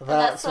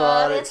 That's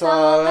what it's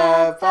all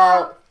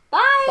about.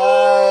 Bye.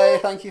 Bye.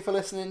 Thank you for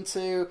listening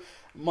to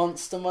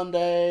Monster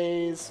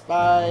Mondays.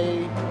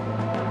 Bye.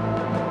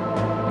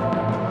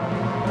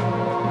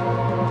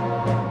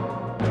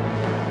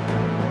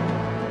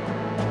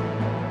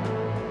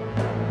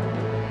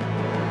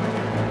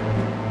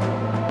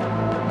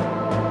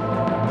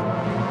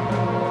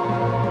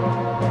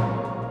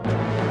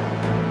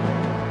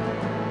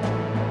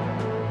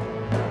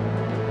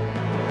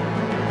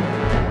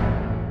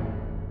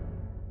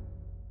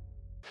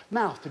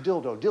 Mouth to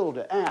dildo, dildo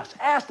to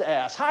ass to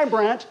ass. Hi,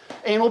 Brent.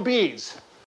 Anal beads.